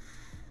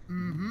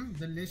 Mm-hmm.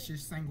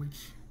 Delicious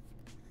sandwich.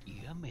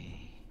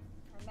 Yummy.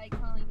 I like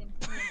calling them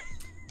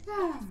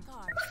peanuts.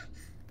 Card.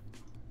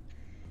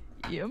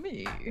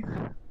 Yummy.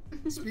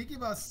 Speaking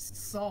about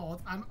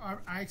salt, I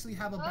actually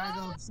have a bag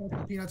of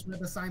salted peanuts right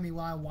beside me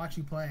while I watch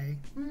you play.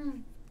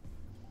 Mm.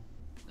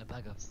 A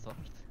bag of salt.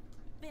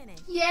 Finish.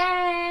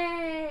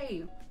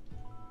 Yay!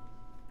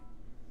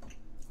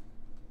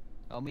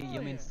 Oh, me, you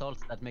Oh, mean yeah. salt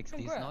that makes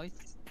this Congrats.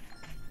 noise?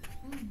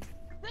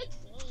 Good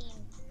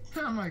game.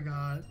 Oh my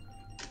god.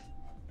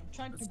 I'm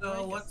trying to So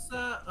break what's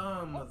that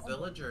Oh,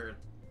 villager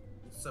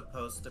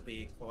supposed to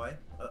be, Koi?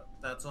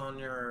 That's on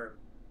your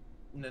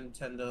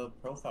Nintendo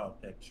profile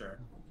picture.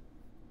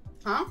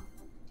 Huh?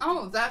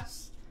 Oh,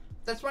 that's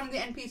one of the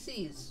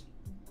NPCs.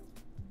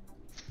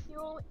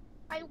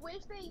 I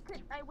wish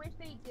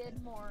they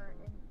did more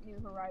in New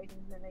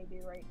Horizons than they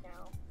do right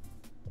now.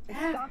 It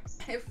sucks.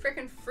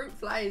 Freaking fruit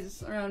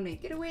flies around me.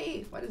 Get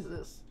away! What is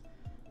this?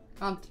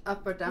 Count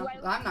up or down?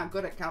 I'm not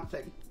good at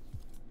counting.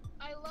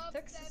 I love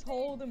Texas 7.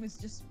 Hold'em is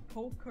just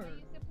poker. I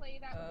used to play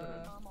that with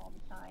my mom all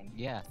the time.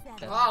 Yeah.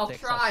 Seven. I'll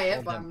Texas try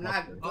it, but Hold'em I'm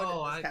not poker. good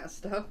at this kind of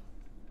stuff.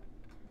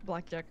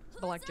 Blackjack.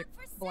 Blackjack.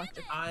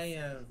 Blackjack. I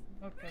am.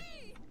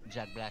 Okay.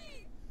 Jack Black.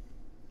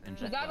 And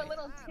We Jack got a White.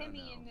 little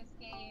Timmy in this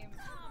game.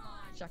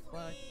 Jack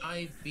Black.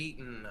 I've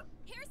beaten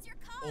Here's your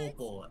card.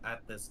 Opal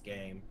at this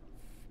game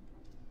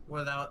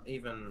without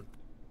even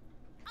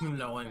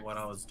knowing what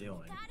I was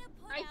doing.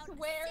 I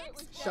swear it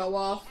was Show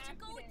off.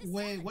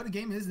 Wait, what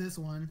game is this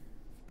one?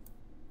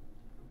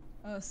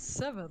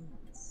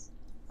 Sevens.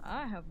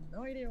 I have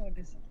no idea what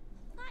this is.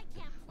 I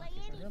can't play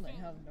I anything. really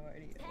have no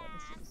idea what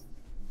this is.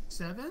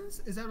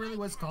 Sevens? Is that really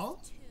what it's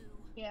called?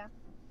 Yeah.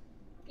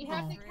 You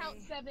have to Oh. count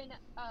 7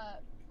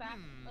 back.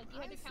 Like you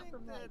had to count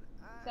from like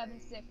 7,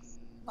 6,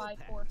 5,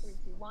 4, 3,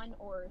 2, 1,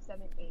 or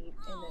 7, 8,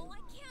 Oh, and I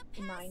can't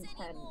then pass 9,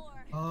 10,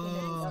 anymore. and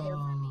then other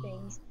Oh.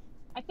 things.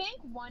 I think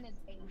 1 is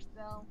 8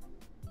 though.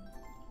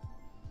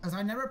 Because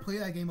I never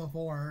played that game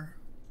before.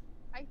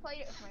 I played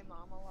it with my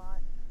mom a lot.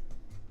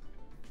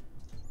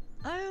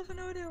 I have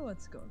no idea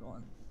what's going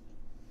on.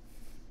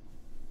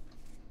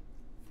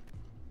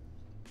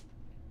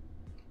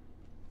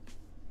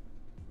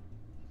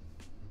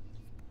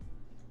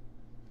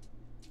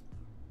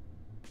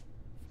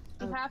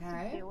 You have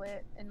Okay. to do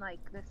it in like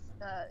this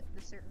the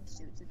certain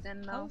suits it's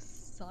in How though.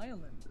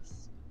 silent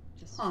is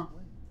just Huh.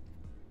 went.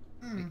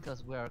 Hmm.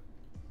 Because we're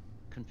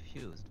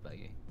confused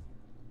by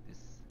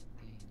this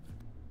game.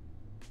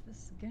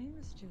 This game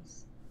is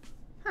just.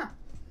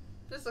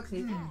 This looks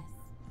neat. Hmm.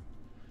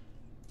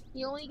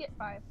 You only get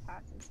 5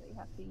 passes, so you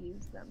have to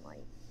use them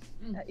like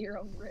Mm. at your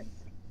own risk.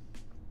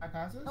 I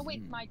passes? Oh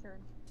wait, it's my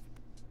turn.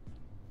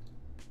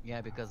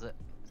 Yeah, because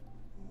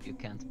you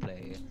can't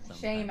play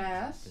Shame sometimes.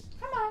 ass.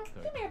 Come on,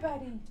 come here,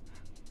 buddy.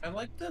 I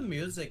like the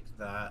music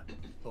that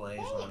plays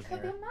Hey, on it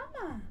could be here.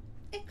 Mama.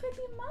 It could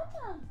be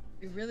Mama.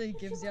 It really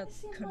Did you gives you wanna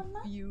see Mama?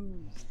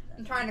 confused.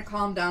 I'm trying to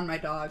calm down my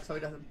dog so he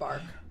doesn't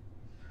bark.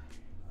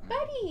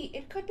 Buddy,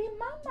 it could be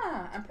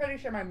Mama. I'm pretty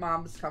sure my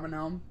mom's coming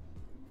home.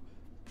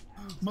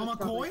 So Mama he's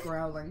probably Koi?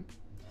 growling.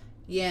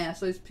 Yeah,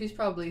 so he's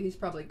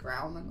probably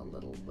growling a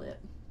little bit.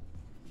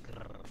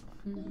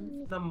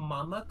 Mhm. The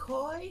Mama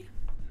Koi?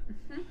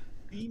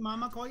 The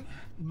Mama Koi?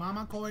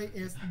 Mama Koi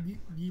is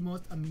the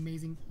most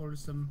amazing,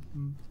 wholesome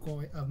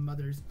koi of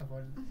mothers of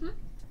all.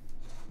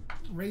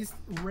 Raised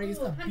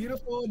a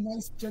beautiful,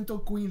 nice, gentle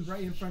queen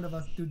right in front of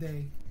us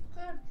today.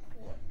 Good.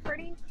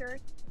 Pretty sure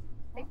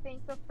I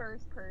think the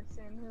first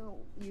person who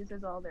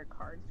uses all their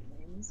cards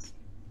wins.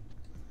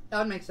 That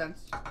would make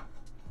sense.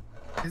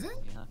 Is it?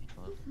 Yeah,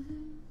 well,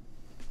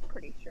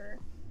 Pretty sure.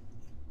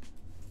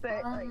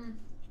 But like Um,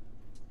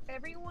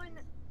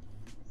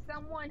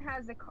 someone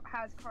has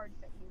cards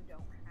that you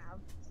don't have,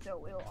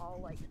 so it'll all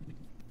like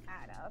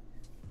add up.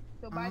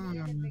 So by the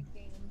end of the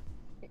game,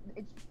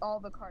 it's all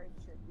the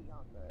cards should be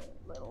on the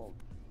little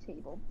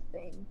table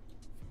thing.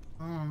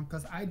 Oh,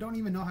 because I don't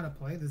even know how to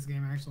play this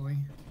game actually.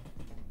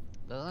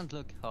 doesn't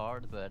look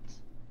hard, but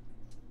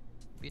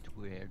bit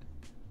weird.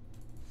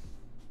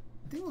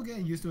 I think we'll get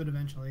used to it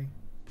eventually.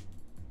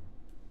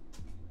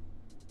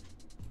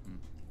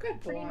 good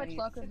boy. Pretty much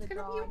luck of the It's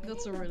gonna be draw. okay.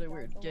 That's a really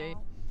weird game.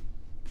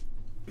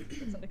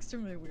 It's an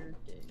extremely weird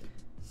game.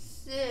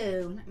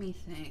 So, let me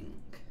think.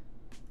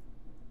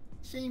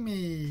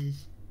 Seamus.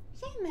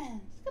 Seamus,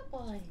 good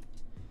boy.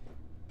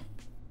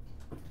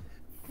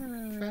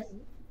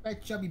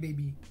 Fat chubby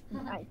baby.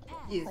 I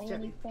He is can't play chubby.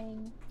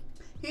 anything.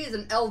 He's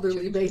an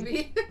elderly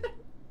baby.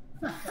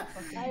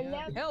 I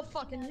love Hell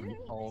fucking you. yeah.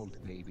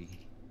 Old baby.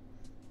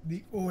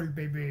 The old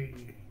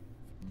baby.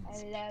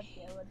 I love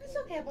you. It's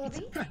okay,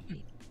 Bobby.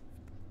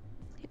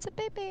 It's a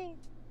baby.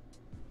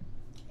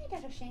 I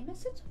got a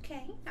Seamus. It's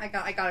okay. I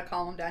gotta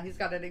calm him down. He's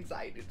got an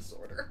anxiety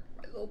disorder.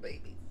 My little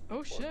baby.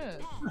 Oh shit.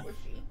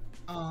 Squishy.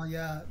 Oh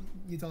yeah,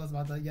 you told us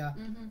about that. Yeah.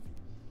 Mm-hmm.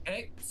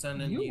 Hey,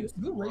 sending You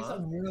race one. up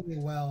really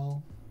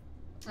well,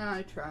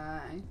 I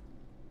try.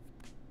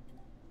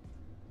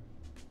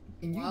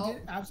 and you Well.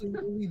 did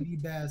absolutely the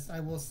best. I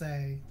will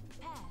say.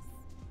 S.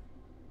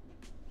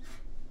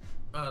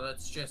 Oh,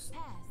 that's just S.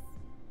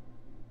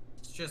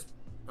 it's just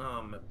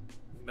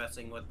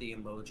messing with the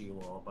emoji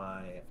wall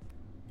by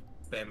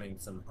spamming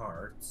some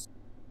hearts.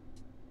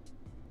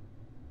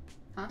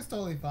 It's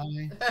totally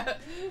fine.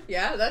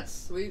 Yeah,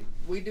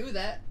 we do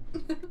that.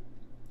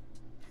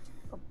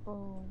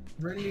 Boom.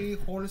 Really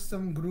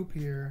wholesome group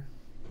here.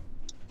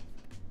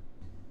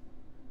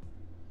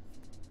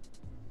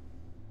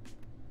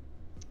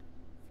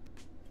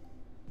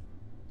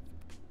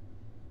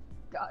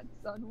 God,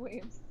 sun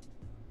waves.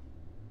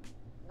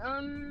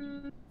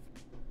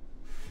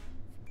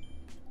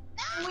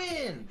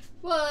 Win!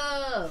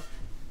 Whoa!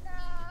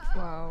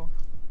 Wow.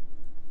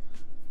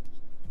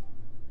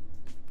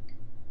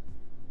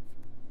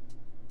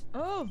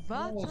 Oh,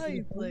 that's Oh, how so you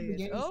you're play playing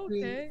the it. game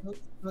Okay.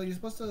 so you're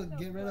supposed to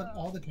get rid of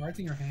all the cards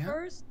in your hand?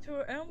 First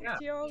to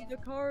empty out the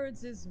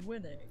cards is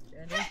winning,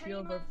 and if Pretty you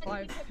have a much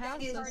 5 you put down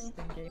passes, cards.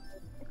 then game.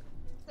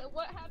 So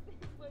what happened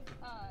was,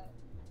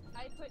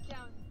 I put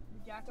down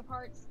the Jack of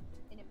Hearts,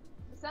 and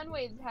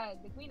Sunwaves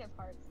had the Queen of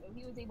Hearts, so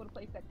he was able to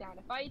place that down.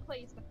 If I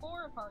placed the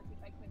Four of Hearts,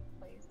 which I couldn't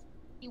place,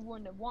 he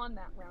wouldn't have won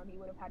that round. He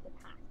would have had to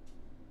pass.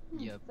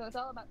 Yep. So it's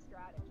all about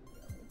strategy,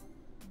 really.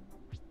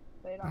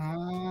 But it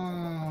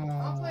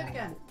I'll play it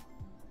again.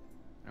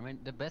 I mean,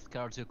 the best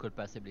cards you could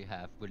possibly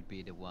have will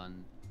be the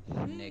one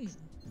next,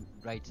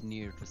 right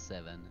near to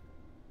 7.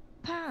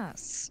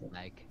 Pass.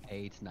 Like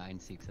 8, 9,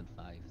 6, and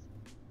 5.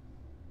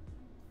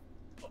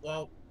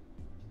 Well,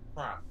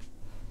 crap.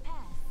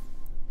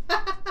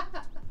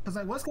 Because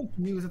I was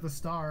confused at the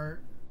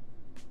start.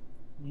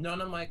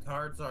 None of my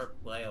cards are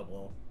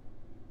playable.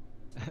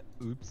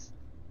 Oops.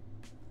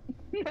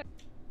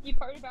 You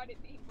part about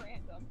it being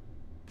random.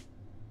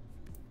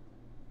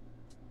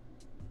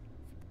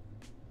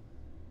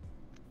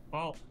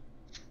 Well,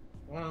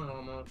 I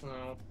don't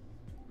know.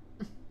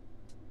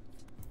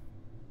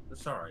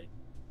 Sorry.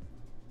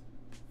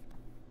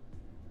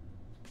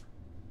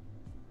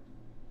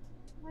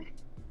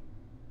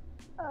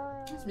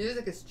 This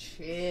music is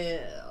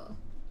chill.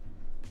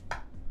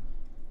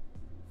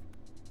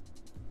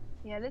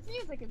 Yeah, this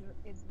music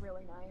is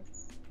really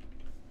nice.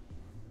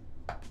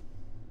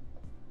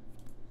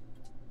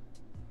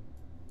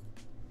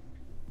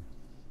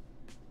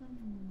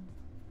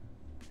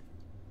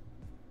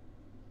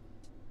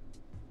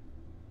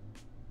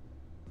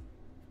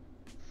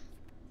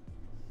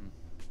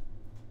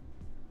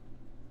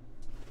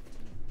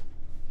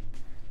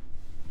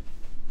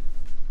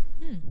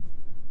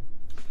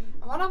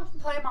 I want to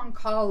play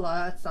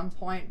Moncala at some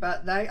point,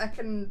 but I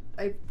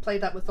play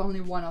that with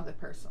only one other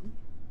person.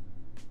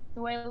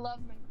 Oh, I love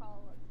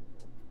Mancala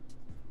too.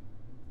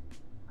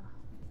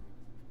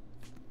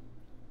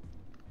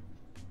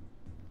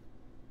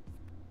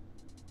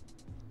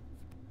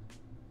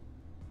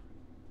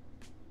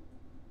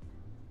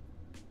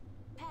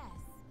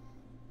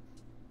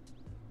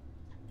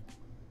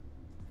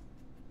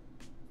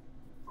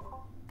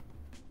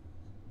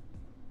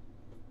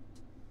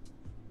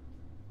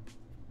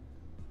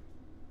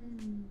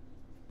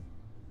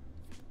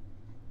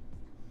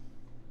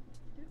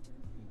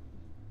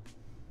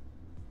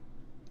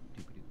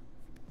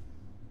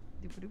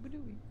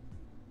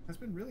 It's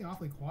been really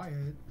awfully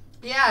quiet.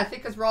 Yeah, I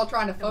think because we're all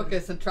trying to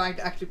focus and trying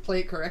to actually play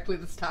it correctly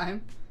this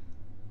time.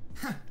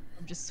 I'm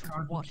just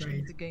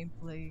watching the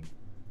gameplay,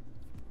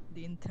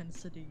 the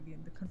intensity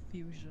and the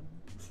confusion.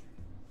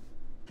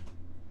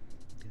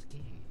 The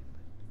game.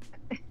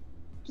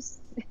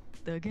 Just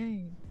the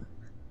game.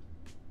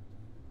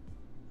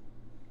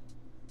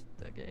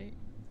 The game.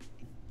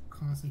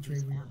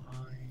 Concentrate with your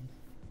mind.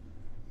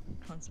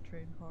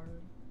 Concentrate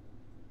hard.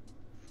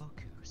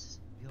 Focus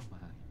your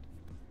mind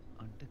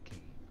on the game.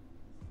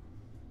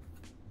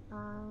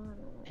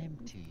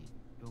 Empty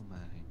your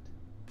mind.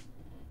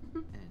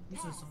 And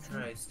Jesus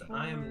Christ,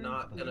 I am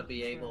not gonna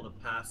be able to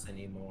pass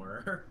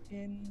anymore.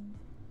 I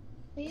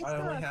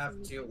only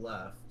have 2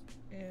 left.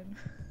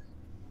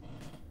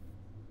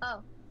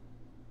 Oh.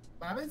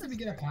 What happens if you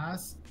get a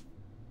pass?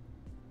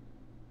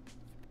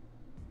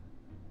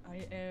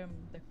 I am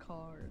the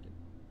card.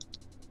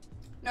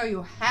 No,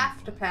 you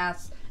have to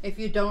pass if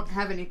you don't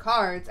have any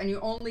cards, and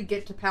you only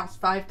get to pass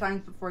 5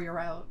 times before you're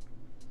out.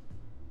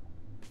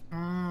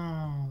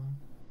 Oh.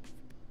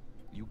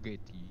 You get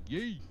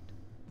yeet.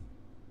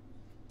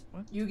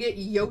 What? You get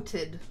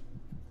yoted.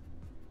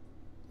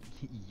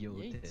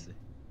 Yoted.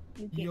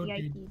 You get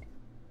Yoted.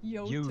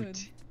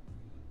 Yoted.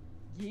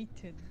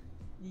 Yeeted.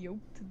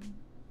 Yoted.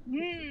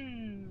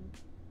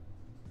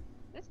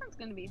 This one's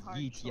gonna be hard.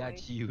 Yeet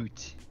yak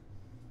yoot.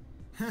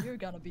 You're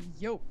gonna be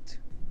yoked.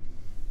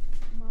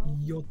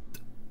 Yot.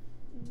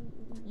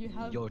 You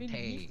have Yote. been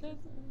yeeted.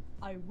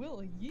 I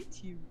will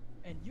yeet you,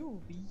 and you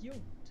will be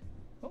yoked.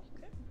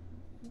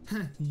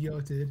 Okay.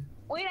 Yoted.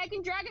 Wait, I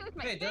can drag it with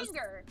my Hey,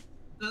 finger.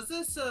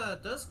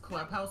 Does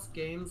Clubhouse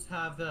games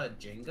have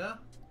Jenga?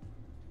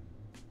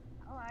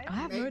 Oh, I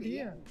have no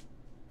idea.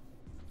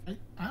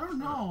 I don't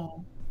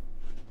know.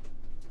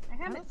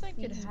 I I haven't don't think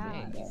it seen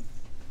has. it.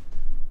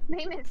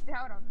 They missed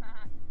out on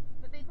that.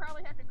 But they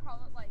probably have to call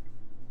it like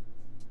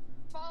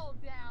Fall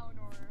Down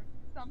or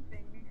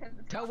something because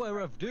it's Tower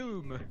of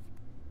Doom.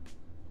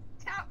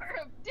 Tower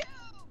of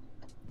Doom.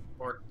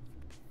 Or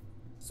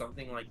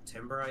something like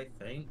Timber, I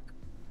think.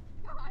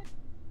 God.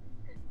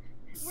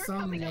 We're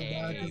Something coming like up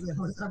that, with because they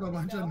always have a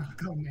bunch of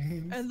knockout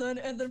names. And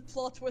then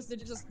plot twist,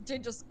 they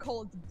just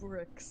call it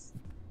bricks.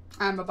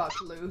 I'm about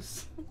to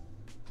lose.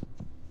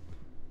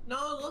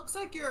 No, it looks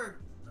like you're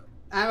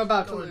I'm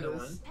about to going to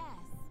lose.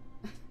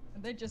 win.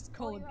 And they just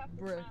call it you have to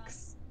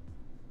bricks.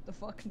 The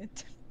fuck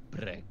Nintendo.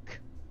 Brick.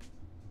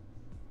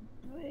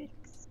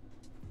 Bricks.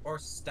 Or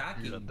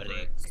stacking The brick.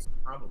 bricks.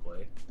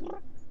 Probably.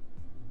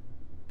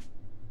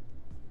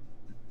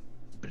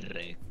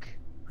 Brick.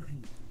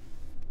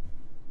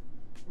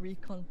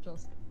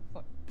 Reconstruct.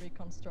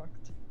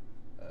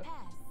 Pass.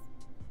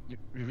 You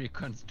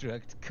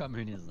reconstruct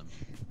communism.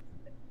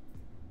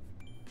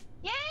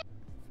 Yay!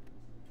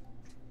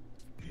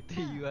 The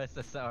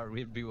USSR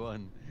will be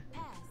won.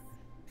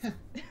 Pass.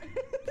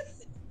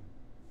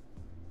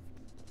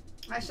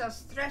 I shall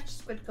stretch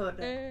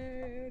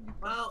Squidcode.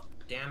 Well,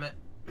 damn it.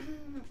 You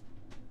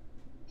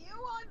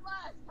won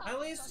last time. At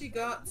least you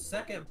got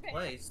second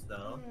place,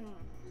 though.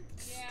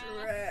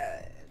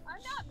 Stretch.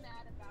 I'm not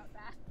mad about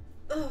that.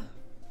 Ugh.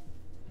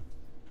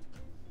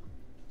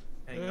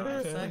 Hang on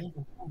a sec.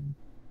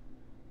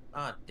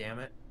 Ah, damn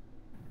it.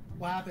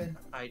 What happened?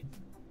 I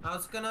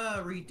was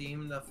gonna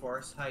redeem the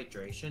forced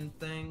hydration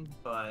thing,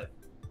 but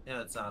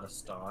it's out of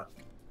stock.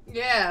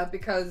 Yeah,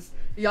 because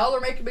y'all are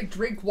making me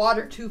drink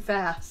water too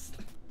fast.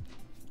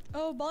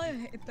 Oh,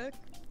 bye, Epic.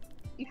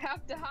 You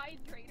have to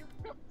hydrate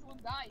or else we'll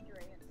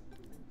dehydrate.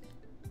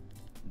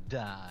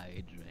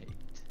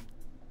 Dehydrate.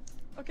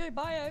 Okay,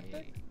 bye,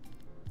 Epic.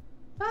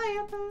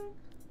 Bye, Epic.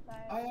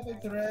 I have a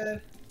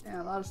thread.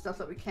 Yeah, a lot of stuff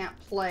that we can't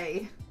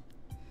play.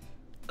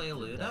 Play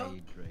Ludo?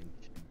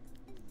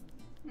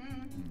 No.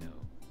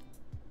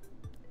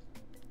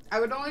 I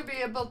would only be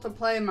able to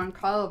play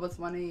Mancala with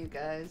one of you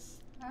guys.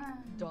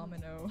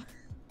 Domino.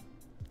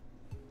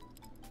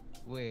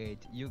 Wait,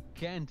 you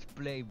can't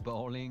play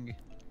bowling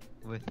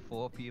with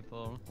 4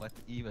 people? What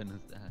even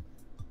is that?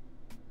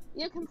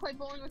 You can play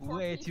bowling with 4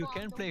 Wait, you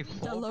people. can play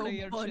The low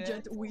 4-player budget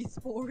chat? Wii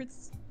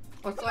Sports.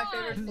 What's my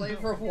favorite Come on!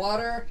 flavor of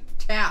water?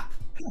 Tap.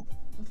 Ooh.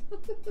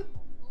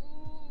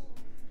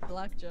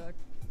 Blackjack.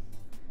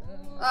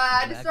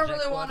 I just don't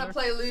Blackjack really want to water?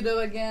 play Ludo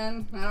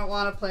again. I don't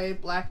want to play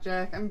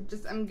Blackjack.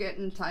 I'm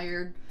getting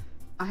tired.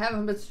 I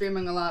haven't been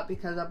streaming a lot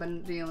because I've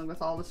been dealing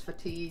with all this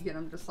fatigue, and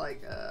I'm just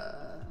like,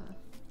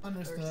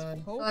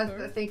 Understood. So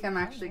I think I'm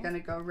actually gonna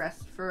go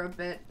rest for a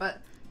bit.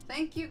 But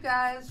thank you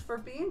guys for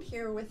being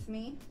here with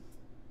me.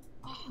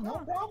 No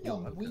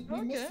problem. We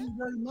miss Okay. you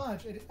very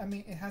much. I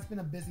mean, it has been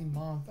a busy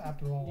month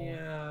after all.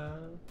 Yeah.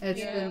 It's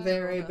Yeah, been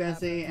very that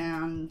busy,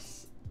 and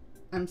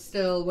I'm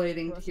still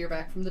waiting to hear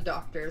back from the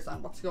doctors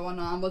on what's going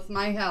on with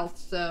my health.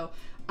 So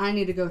I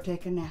need to go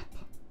take a nap.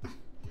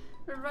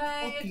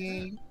 Right.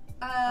 Okay.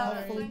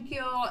 Thank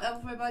you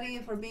everybody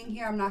for being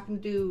here. I'm not gonna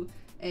do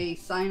a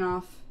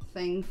sign-off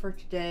thing for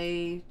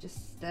today.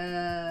 Just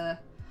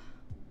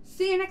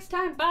see you next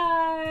time.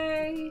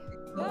 Bye.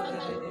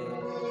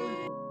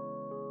 Bye.